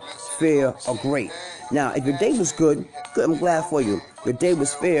good, fair, or great. Now, if your day was good, I'm glad for you. Your day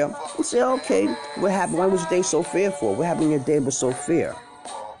was fair, you say, okay, what happened? Why was your day so fair for? What happened when your day was so fair?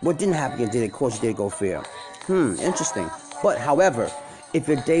 What didn't happen in your day that caused your day to go fair? Interesting. But, however, if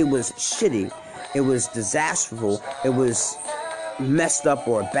your day was shitty, it was disastrous, it was messed up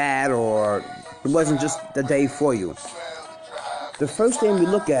or bad, or it wasn't just the day for you, the first thing we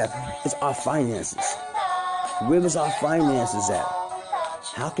look at is our finances. Where is our finances at?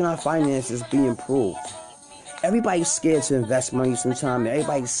 How can our finances be improved? Everybody's scared to invest money sometimes.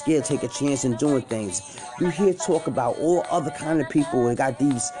 Everybody's scared to take a chance in doing things. You hear talk about all other kind of people that got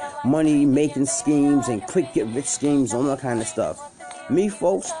these money-making schemes and quick-get-rich schemes and all that kind of stuff. Me,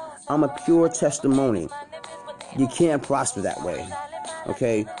 folks, I'm a pure testimony. You can't prosper that way.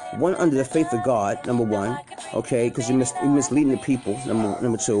 Okay? One, under the faith of God, number one. Okay? Because you're misleading the people,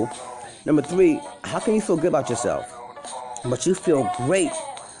 number two. Number three, how can you feel good about yourself? But you feel great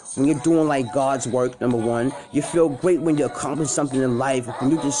when you're doing like God's work, number one. You feel great when you accomplish something in life,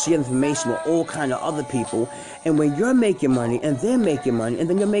 when you can share information with all kind of other people. And when you're making money and they're making money and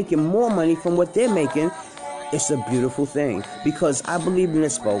then you're making more money from what they're making, it's a beautiful thing. Because I believe in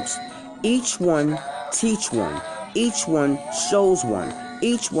this, folks. Each one teach one. Each one shows one.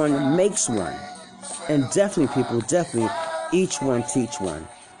 Each one makes one. And definitely, people, definitely, each one teach one.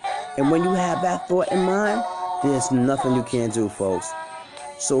 And when you have that thought in mind, there's nothing you can't do, folks.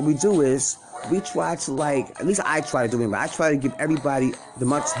 So what we do is, we try to, like, at least I try to do it, but I try to give everybody the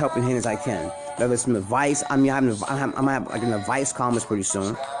much helping hand as I can. Whether it's some advice, I might have like an advice column pretty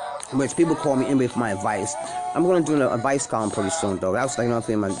soon, which people call me anyway for my advice. I'm going to do an advice column pretty soon, though. That's like another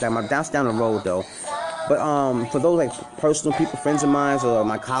thing, that's down the road, though. But for those like personal people, friends of mine, or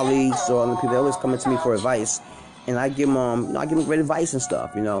my colleagues, or other people, they always come to me for advice, and I give them, I give them great advice and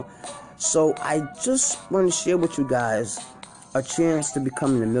stuff, you know. So I just want to share with you guys a chance to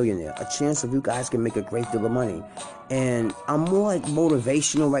becoming a millionaire, a chance of you guys can make a great deal of money. And I'm more like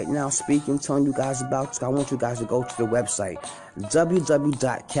motivational right now speaking, telling you guys about, so I want you guys to go to the website,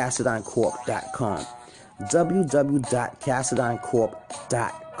 www.kassadinecorp.com,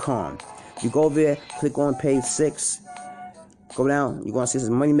 www.kassadinecorp.com. You go there, click on page 6, go down, you're going to see this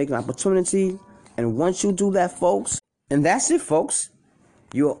money-making opportunity, and once you do that, folks, and that's it, folks,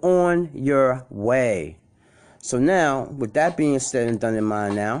 you're on your way. So now, with that being said and done in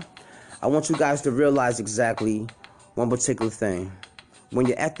mind now, I want you guys to realize exactly one particular thing. When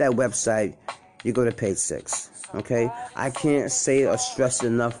you're at that website, you go to page 6, okay? I can't say or stress it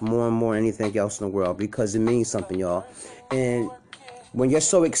enough more and more than anything else in the world, because it means something, y'all. And when you're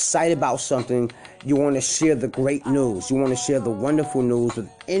so excited about something, you want to share the great news. You want to share the wonderful news with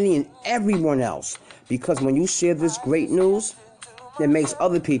any and everyone else. Because when you share this great news, it makes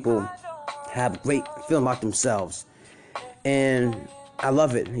other people have great feeling about themselves. And I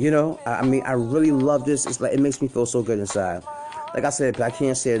love it, you know. I mean, I really love this. It's like, it makes me feel so good inside. Like I said, I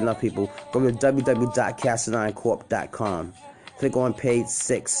can't say it enough, people. Go to www.kassadinecorp.com. Click on page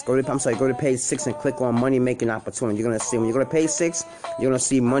 6. Go to page 6 and click on money making opportunity. You're gonna see, when you go to page 6, you're gonna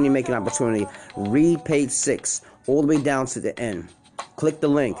see money making opportunity. Read page 6 all the way down to the end. Click the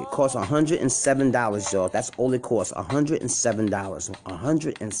link. It costs $107, y'all. That's all it costs. $107.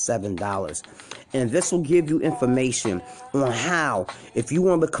 $107. And this will give you information on how, if you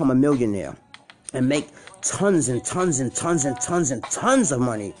want to become a millionaire and make tons and tons and tons and tons and tons of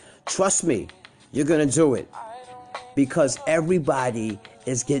money, trust me, you're gonna do it. Because everybody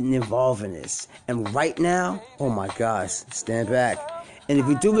is getting involved in this. And right now, oh my gosh, stand back. And if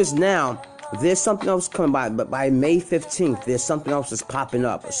you do this now, there's something else coming by. But by May 15th, there's something else that's popping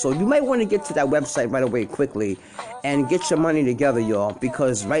up. So you might want to get to that website right away quickly and get your money together, y'all.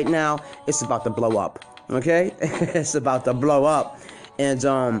 Because right now, it's about to blow up. Okay? It's about to blow up. And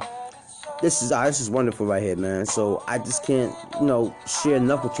this is wonderful right here, man. So I just can't, share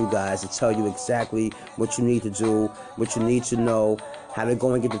enough with you guys to tell you exactly what you need to do, what you need to know, how to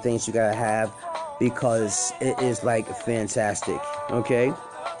go and get the things you gotta have, because it is like fantastic, okay?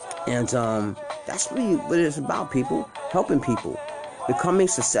 And that's really what it's about, people. Helping people, becoming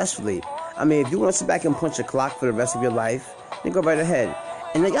successfully. I mean, if you want to sit back and punch a clock for the rest of your life, then go right ahead.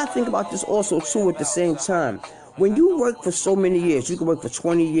 And then you gotta think about this also too at the same time. When you work for so many years, you can work for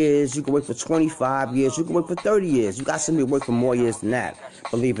 20 years, you can work for 25 years, you can work for 30 years. You got somebody work for more years than that,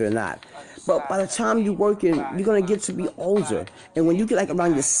 believe it or not. But by the time you're working, you're going to get to be older. And when you get like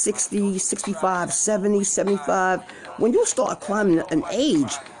around your 60, 65, 70, 75, when you start climbing an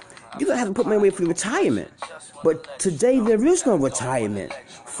age, you're going to have to put money away for retirement. But today, there is no retirement.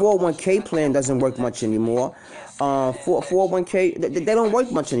 401k plan doesn't work much anymore. 401k, they don't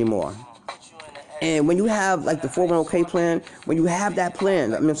work much anymore. And when you have like the 401k plan, when you have that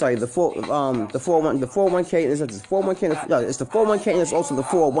plan, I'm sorry, the 401k is it's the 401k. No, it's the 401k and it's also the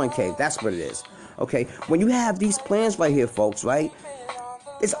 401k. That's what it is. Okay. When you have these plans right here, folks, right?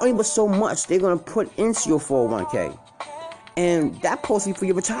 It's only but so much they're gonna put into your 401k, and that supposed to be for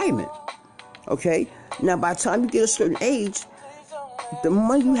your retirement. Okay. Now, by the time you get a certain age, the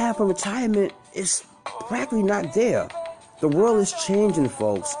money you have for retirement is practically not there. The world is changing,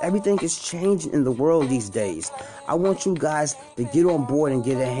 folks. Everything is changing in the world these days. I want you guys to get on board and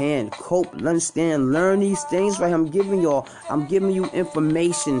get a hand. Cope, understand, learn these things right. I'm giving you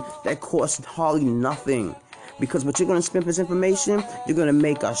information that costs hardly nothing. Because what you're going to spend for this information, you're going to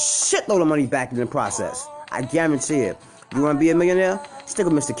make a shitload of money back in the process. I guarantee it. You want to be a millionaire? Stick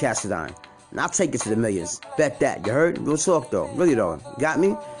with Mr. Kassadine. And I'll take you to the millions. Bet that. You heard? Real talk, though. Really, though. Got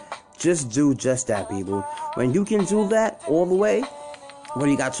me? Just do just that, people. When you can do that all the way, what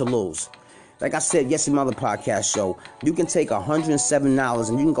do you got to lose? Like I said yesterday in my other podcast show, you can take $107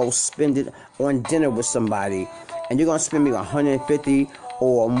 and you can go spend it on dinner with somebody, and you're going to spend maybe $150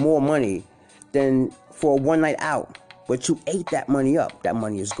 or more money than for a one night out. But you ate that money up. That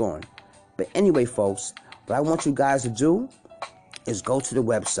money is gone. But anyway, folks, what I want you guys to do is go to the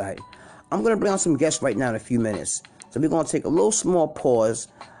website. I'm going to bring on some guests right now in a few minutes. So we're going to take a little small pause.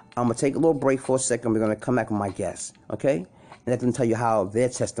 I'm going to take a little break for a second. We're going to come back with my guests, okay? And let them tell you how their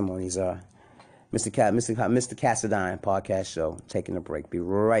testimonies are. Mr. Kassadine podcast show, taking a break. Be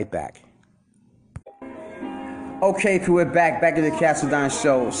right back. Okay, so we're back at the Kassadine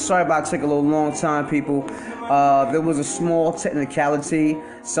show. Sorry about taking a little long time, people. There was a small technicality.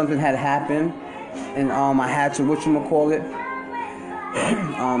 Something had happened, and I had to, whatchamacallit.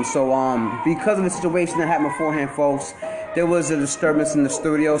 Because of the situation that happened beforehand, folks, there was a disturbance in the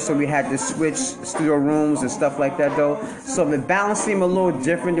studio, so we had to switch studio rooms and stuff like that, though. So the balance seemed a little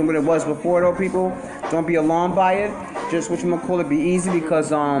different than what it was before, though, people. Don't be alarmed by it. Just be easy,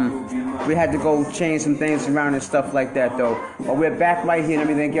 because we had to go change some things around and stuff like that, though. But we're back right here and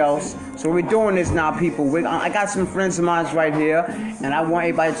everything else. So we're doing this now, people. I got some friends of mine right here, and I want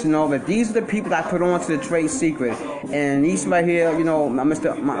everybody to know that these are the people that I put on to the trade secret. And these right here, you know,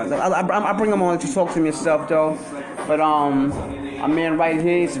 I bring them on to talk to me yourself, though. But a man right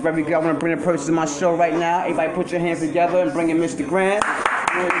here, he's very good. I want to bring a person to my show right now. Everybody put your hands together and bring in Mr. Grant.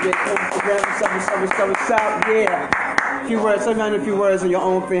 What's up? Yeah. A few words, tell me a few words on your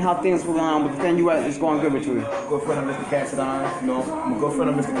own thing, how things were going on, but the thing is going good with you. Good friend of Mr. Kassadine, you know, I'm a good friend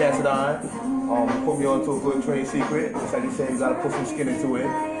of Mr. Kassadine. Put me on to a good trade secret. It's like you said, you gotta put some skin into it.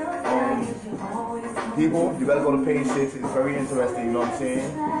 People, you gotta go to page 6. It's very interesting, you know what I'm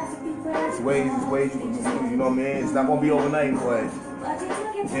saying? It's ways you know what I mean? It's not gonna be overnight, but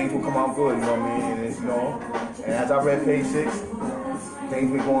things will come out good, you know what I mean? And it's, you know, and as I read page 6,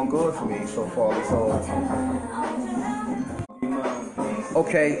 things been going good for me so far.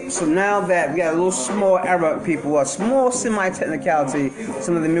 Okay, so now that we got a little small error, people, a small semi-technicality,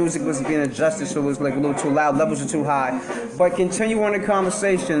 some of the music was being adjusted, so it was like a little too loud, levels are too high. But continue on the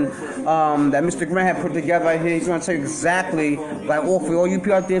conversation that Mr. Grant had put together right here. He's going to tell you exactly, like, for all you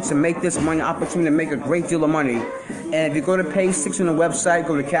people out there to make this money, opportunity to make a great deal of money. And if you go to page 6 on the website,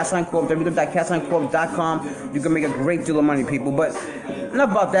 go to Kassadine Corp, www.kassadinecorp.com, you can make a great deal of money, people. But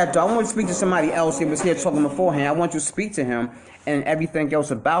enough about that, though. I want to speak to somebody else. He was here talking beforehand. I want you to speak to him and everything else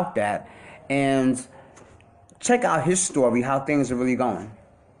about that, and check out his story, how things are really going.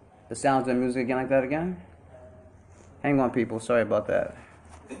 The sounds of the music again, like that again. Hang on, people. Sorry about that.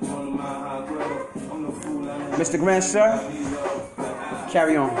 Mr. Grant, sir,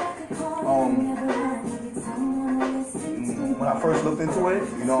 carry on. When I first looked into it,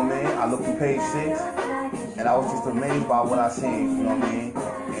 you know what I mean, I looked at page 6, and I was just amazed by what I seen, you know what I mean,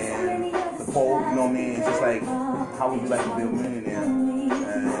 and the poll, you know what I mean, it's just like, how would you like to be a millionaire? And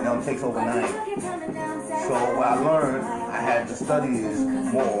it only takes overnight. So what I learned, I had to study this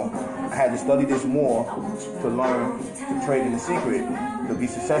more. I had to study this more to learn to trade in the secret, to be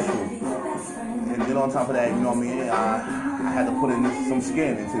successful. And then on top of that, you know what I mean, I had to put in some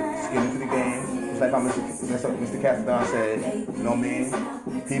skin into the game. Just like how Mr. Kassadine said, you know what I mean?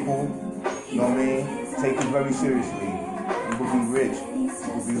 People, you know what I mean, take it very seriously. You will be rich.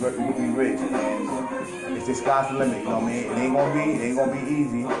 You will be rich. And it's just sky's the limit, you know what I mean? It ain't gonna be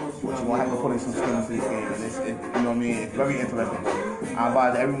easy, but you're gonna have to put in some skin into this game. And you know what I mean? It's very interesting. I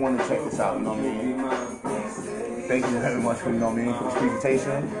advise everyone to check this out, you know what I mean? Thank you very much for, you know what I mean, for this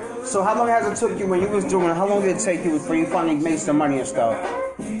presentation. So how long has it took you when you was doing it? How long did it take you before you finally made some money and stuff?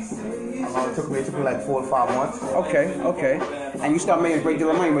 It took me like 4 to 5 months. Okay. And you start making a great deal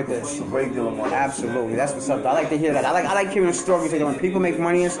of money with this. A great deal of money. Absolutely, that's what's up. I like to hear that. I like hearing stories that when people make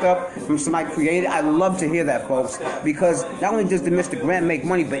money and stuff from somebody created. I love to hear that, folks, because not only does the Mr. Grant make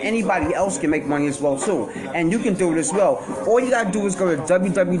money, but anybody else can make money as well too, and you can do it as well. All you gotta do is go to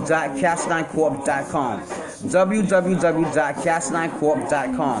www.kassadinecorp.com.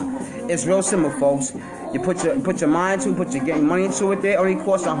 www.kassadinecorp.com. It's real simple, folks. You put your mind to it, put your getting money into it there. It only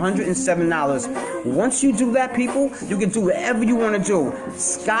costs $107. Once you do that, people, you can do whatever you want to do.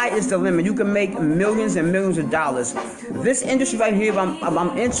 Sky is the limit. You can make millions and millions of dollars. This industry right here,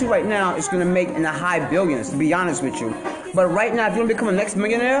 I'm into right now, is going to make in the high billions, to be honest with you. But right now, if you want to become the next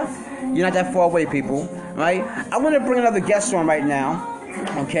millionaire, you're not that far away, people. Right? I want to bring another guest on right now.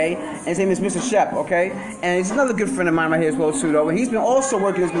 Okay, and his name is Mr. Shep, okay? And he's another good friend of mine right here as well too, though. And he's been also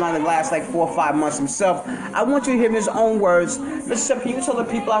working this behind the last like 4 or 5 months himself. I want you to hear his own words. Mr. Shep, can you tell the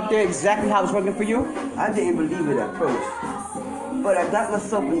people out there exactly how it's working for you? I didn't believe it at first, but I got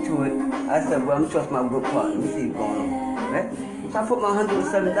myself into it. I said, well, I'm trust my good partner. Let me see what's going on, right? So I put my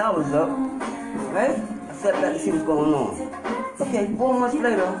 $107 up, right? I sat back to see what's going on. Okay, 4 months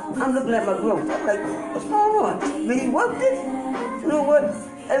later, I'm looking at my growth. I'm like, what's going on? Really worked it? You know what?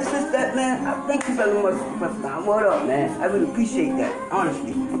 Ever since that, man, I thank you very much for my time. What up, man? I really appreciate that,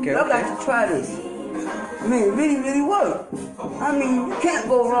 honestly. Okay. Y'all got to try this. I mean, it really, really worked. I mean, you can't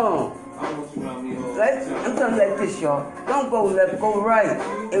go wrong. Right? I'm telling you like this, y'all. Don't go left, go right.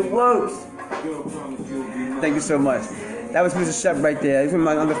 It works. Thank you so much. That was Mr. Shep right there. He's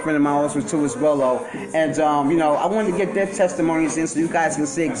my other friend of mine also too as well, though. And you know, I wanted to get their testimonies in so you guys can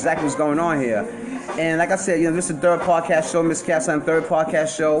see exactly what's going on here. And like I said, you know, this is the third podcast show, Miss Kassadine, third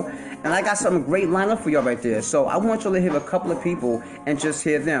podcast show. And I got something great lined up for y'all right there. So I want y'all to hear a couple of people and just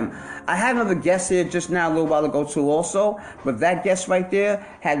hear them. I had another guest here just now a little while ago too also, but that guest right there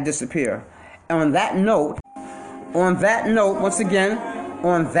had to disappear. And on that note, once again,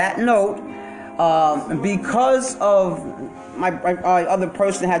 because of my other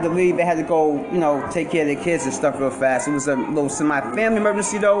person had to leave, they had to go, you know, take care of their kids and stuff real fast. It was a little semi-family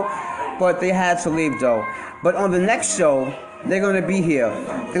emergency though, but they had to leave though. But on the next show, they're going to be here.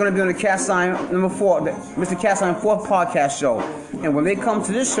 They're going to be on the Kassadine number 4, Mr. Kassadine 4th podcast show. And when they come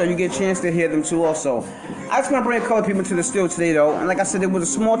to this show, you get a chance to hear them too also. I just want to bring a couple of people to the studio today though. And like I said, it was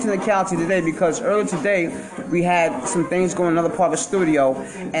a small technicality today because earlier today we had some things going in another part of the studio.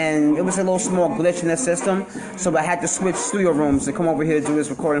 And it was a little small glitch in the system. So I had to switch studio rooms to come over here to do this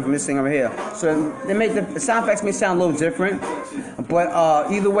recording from this thing over here. So they made the sound effects may sound a little different. But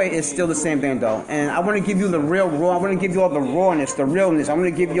either way, it's still the same thing though. And I want to give you the real raw. I want to give you all the rawness, the realness. I'm going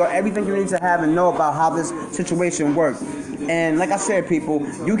to give you everything you need to have and know about how this situation works. And like I said, people,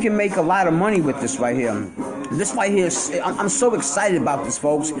 you can make a lot of money with this right here. This right here, I'm so excited about this,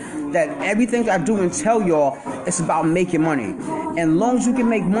 folks, that everything I do and tell y'all, it's about making money. And as long as you can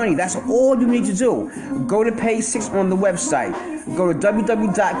make money, that's all you need to do. Go to page 6 on the website. Go to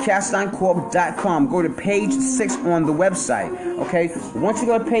www.kassadinecorp.com. Go to page 6 on the website. Okay? Once you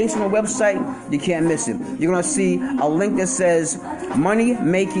go to page on the website, you can't miss it. You're going to see a link that says Money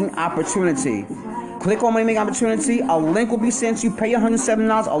Making Opportunity. Click on Money Making Opportunity. A link will be sent to you. Pay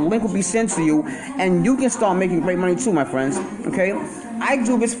 $107. A link will be sent to you. And you can start making great money too, my friends. Okay? I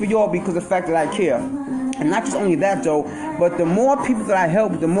do this for y'all because of the fact that I care. And not just only that, though, but the more people that I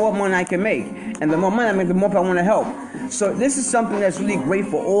help, the more money I can make. And the more money I make, the more people I want to help. So this is something that's really great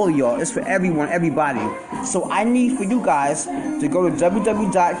for all of y'all. It's for everyone, everybody. So I need for you guys to go to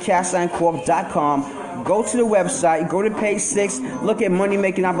www.kassadinecorp.com. Go to the website, go to page 6, look at Money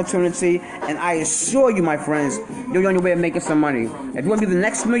Making Opportunity, and I assure you, my friends, you're on your way of making some money. If you want to be the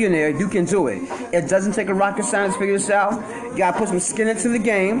next millionaire, you can do it. It doesn't take a rocket science to figure this out. You got to put some skin into the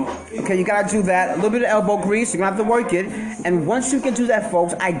game. Okay, you got to do that. A little bit of elbow grease. You're going to have to work it. And once you can do that,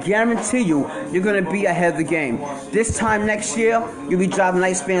 folks, I guarantee you, you're going to be ahead of the game. This time next year, you'll be driving a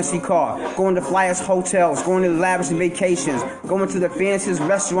nice fancy car, going to flyest hotels, going to lavish vacations, going to the fanciest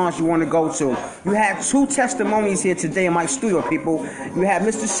restaurants you want to go to. You have 2 testimonies here today in my studio, people. You have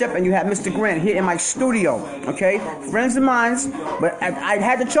Mr. Shep and you have Mr. Grant here in my studio, okay? Friends of mine, but I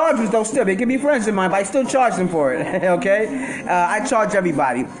had to charge them though still. They can be friends of mine, but I still charge them for it, okay? I charge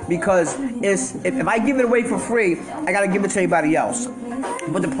everybody because if I give it away for free, I got to give it to everybody else.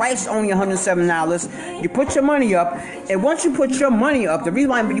 But the price is only $107. You put your money up, and once you put your money up, the reason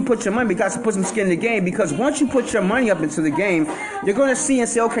why you put your money, because you put some skin in the game, because once you put your money up into the game, you're going to see and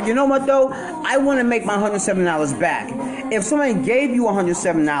say, okay, you know what though? I want to make my $107 back. If somebody gave you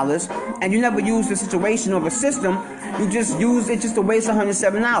 $107 and you never used the situation or the system, You just use it just to waste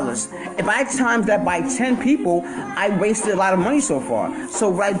 $107. If I times that by 10 people, I wasted a lot of money so far. So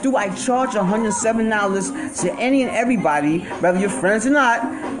what I do, I charge $107 to any and everybody, whether you're friends or not,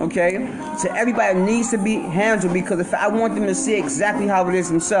 okay, to everybody that needs to be handled, because if I want them to see exactly how it is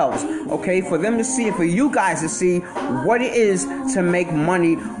themselves, okay, for them to see it, for you guys to see what it is to make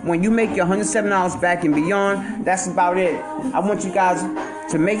money. When you make your $107 back and beyond, that's about it. I want you guys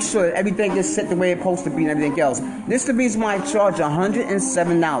to make sure that everything is set the way it's supposed to be and everything else. This is the reason why I charge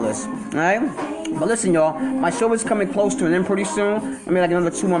 $107, alright? But listen, y'all, my show is coming close to an end pretty soon. I mean, like another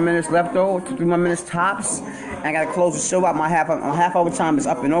 2 more minutes left, though, 3 more minutes tops. And I gotta close the show out. My half hour time is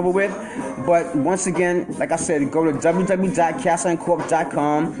up and over with. But once again, like I said, go to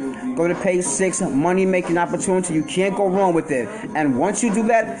www.kassadinecorp.com. Go to page 6, money making opportunity. You can't go wrong with it. And once you do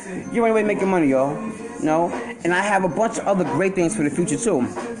that, you're anyway making money, y'all. No, and I have a bunch of other great things for the future too.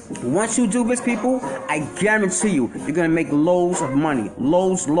 Once you do this, people, I guarantee you, you're gonna make loads of money,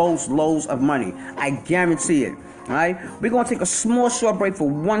 loads of money. I guarantee it. All right, we're gonna take a small short break for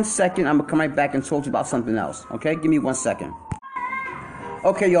 1 second. I'm gonna come right back and talk to you about something else. Okay, give me 1 second.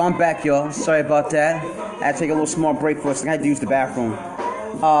 Okay, y'all, I'm back, y'all. Sorry about that. I had to take a little small break for a second. I had to use the bathroom.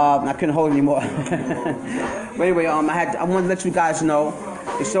 I couldn't hold it anymore. But anyway, I wanted to let you guys know.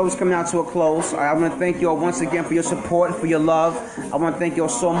 The show is coming out to a close. I want to thank you all once again for your support, for your love. I want to thank you all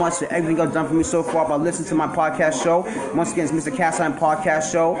so much for everything you've done for me so far by listening to my podcast show. Once again, it's Mr. Kassadine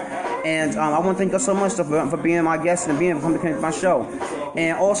Podcast Show. And I want to thank you all so much for being my guest and being coming to my show.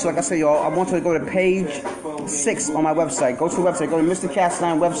 And also, like I said, y'all, I want you to go to page 6 on my website. Go to the website. Go to Mr.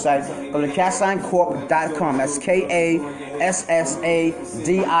 Kassadine website. Go to kassadinecorp.com. That's KASSADINE.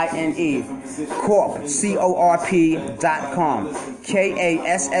 Corp. CORP.com.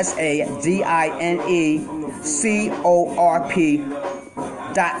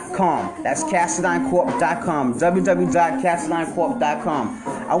 KASSADINECORP.com. That's kassadinecorp.com. www.kassadinecorp.com.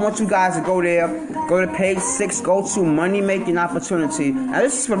 I want you guys to go there. Go to page 6. Go to money making opportunity. Now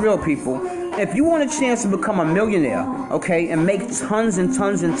this is for real, people. If you want a chance to become a millionaire, okay, and make tons and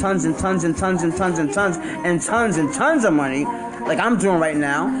tons and tons and tons and tons and tons and tons and tons and tons of money, like I'm doing right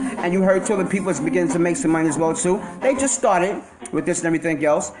now, and you heard two other people is beginning to make some money as well too. They just started with this and everything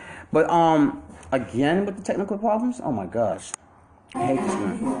else, but again with the technical problems. Oh my gosh, I hate this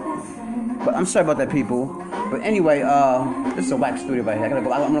one. But I'm sorry about that, people. But anyway, this is a wax studio right here. I'm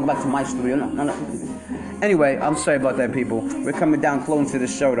gonna go back to my studio. No. Anyway, I'm sorry about that, people. We're coming down close to the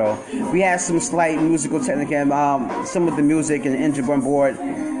show, though. We had some slight musical technique, some of the music and the engine on board.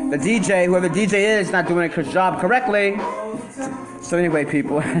 The DJ, whoever the DJ is, not doing his job correctly. So anyway,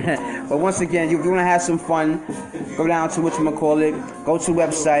 people. But once again, if you want to have some fun, go down to whatchamacallit, go to the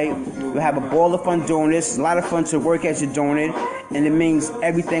website. We'll have a ball of fun doing this. It's a lot of fun to work as you're doing it, and it means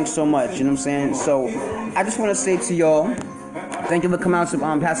everything so much. You know what I'm saying? So I just want to say to y'all, thank you for coming out to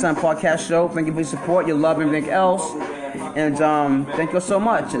Kassadine Podcast Show. Thank you for your support, your love, and everything else. And thank you all so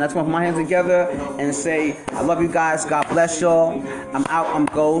much. And I just want to put my hands together and say, I love you guys. God bless y'all. I'm out. I'm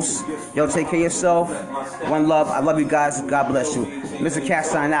Ghost. Y'all take care of yourself. One love. I love you guys. God bless you. Mr.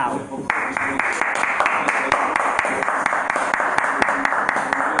 Kassadine out.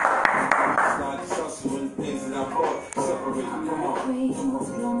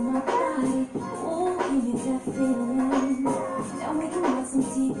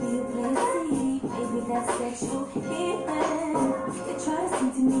 Sexual healing. They try to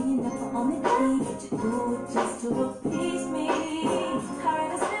sing to me and never on the key. But you do it just to appease me. I'd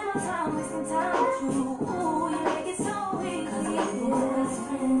rather spend my time wasting time with you. Ooh, you make it so easy. 'Cause I'm your best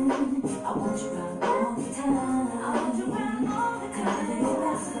friend. I want you around all the time.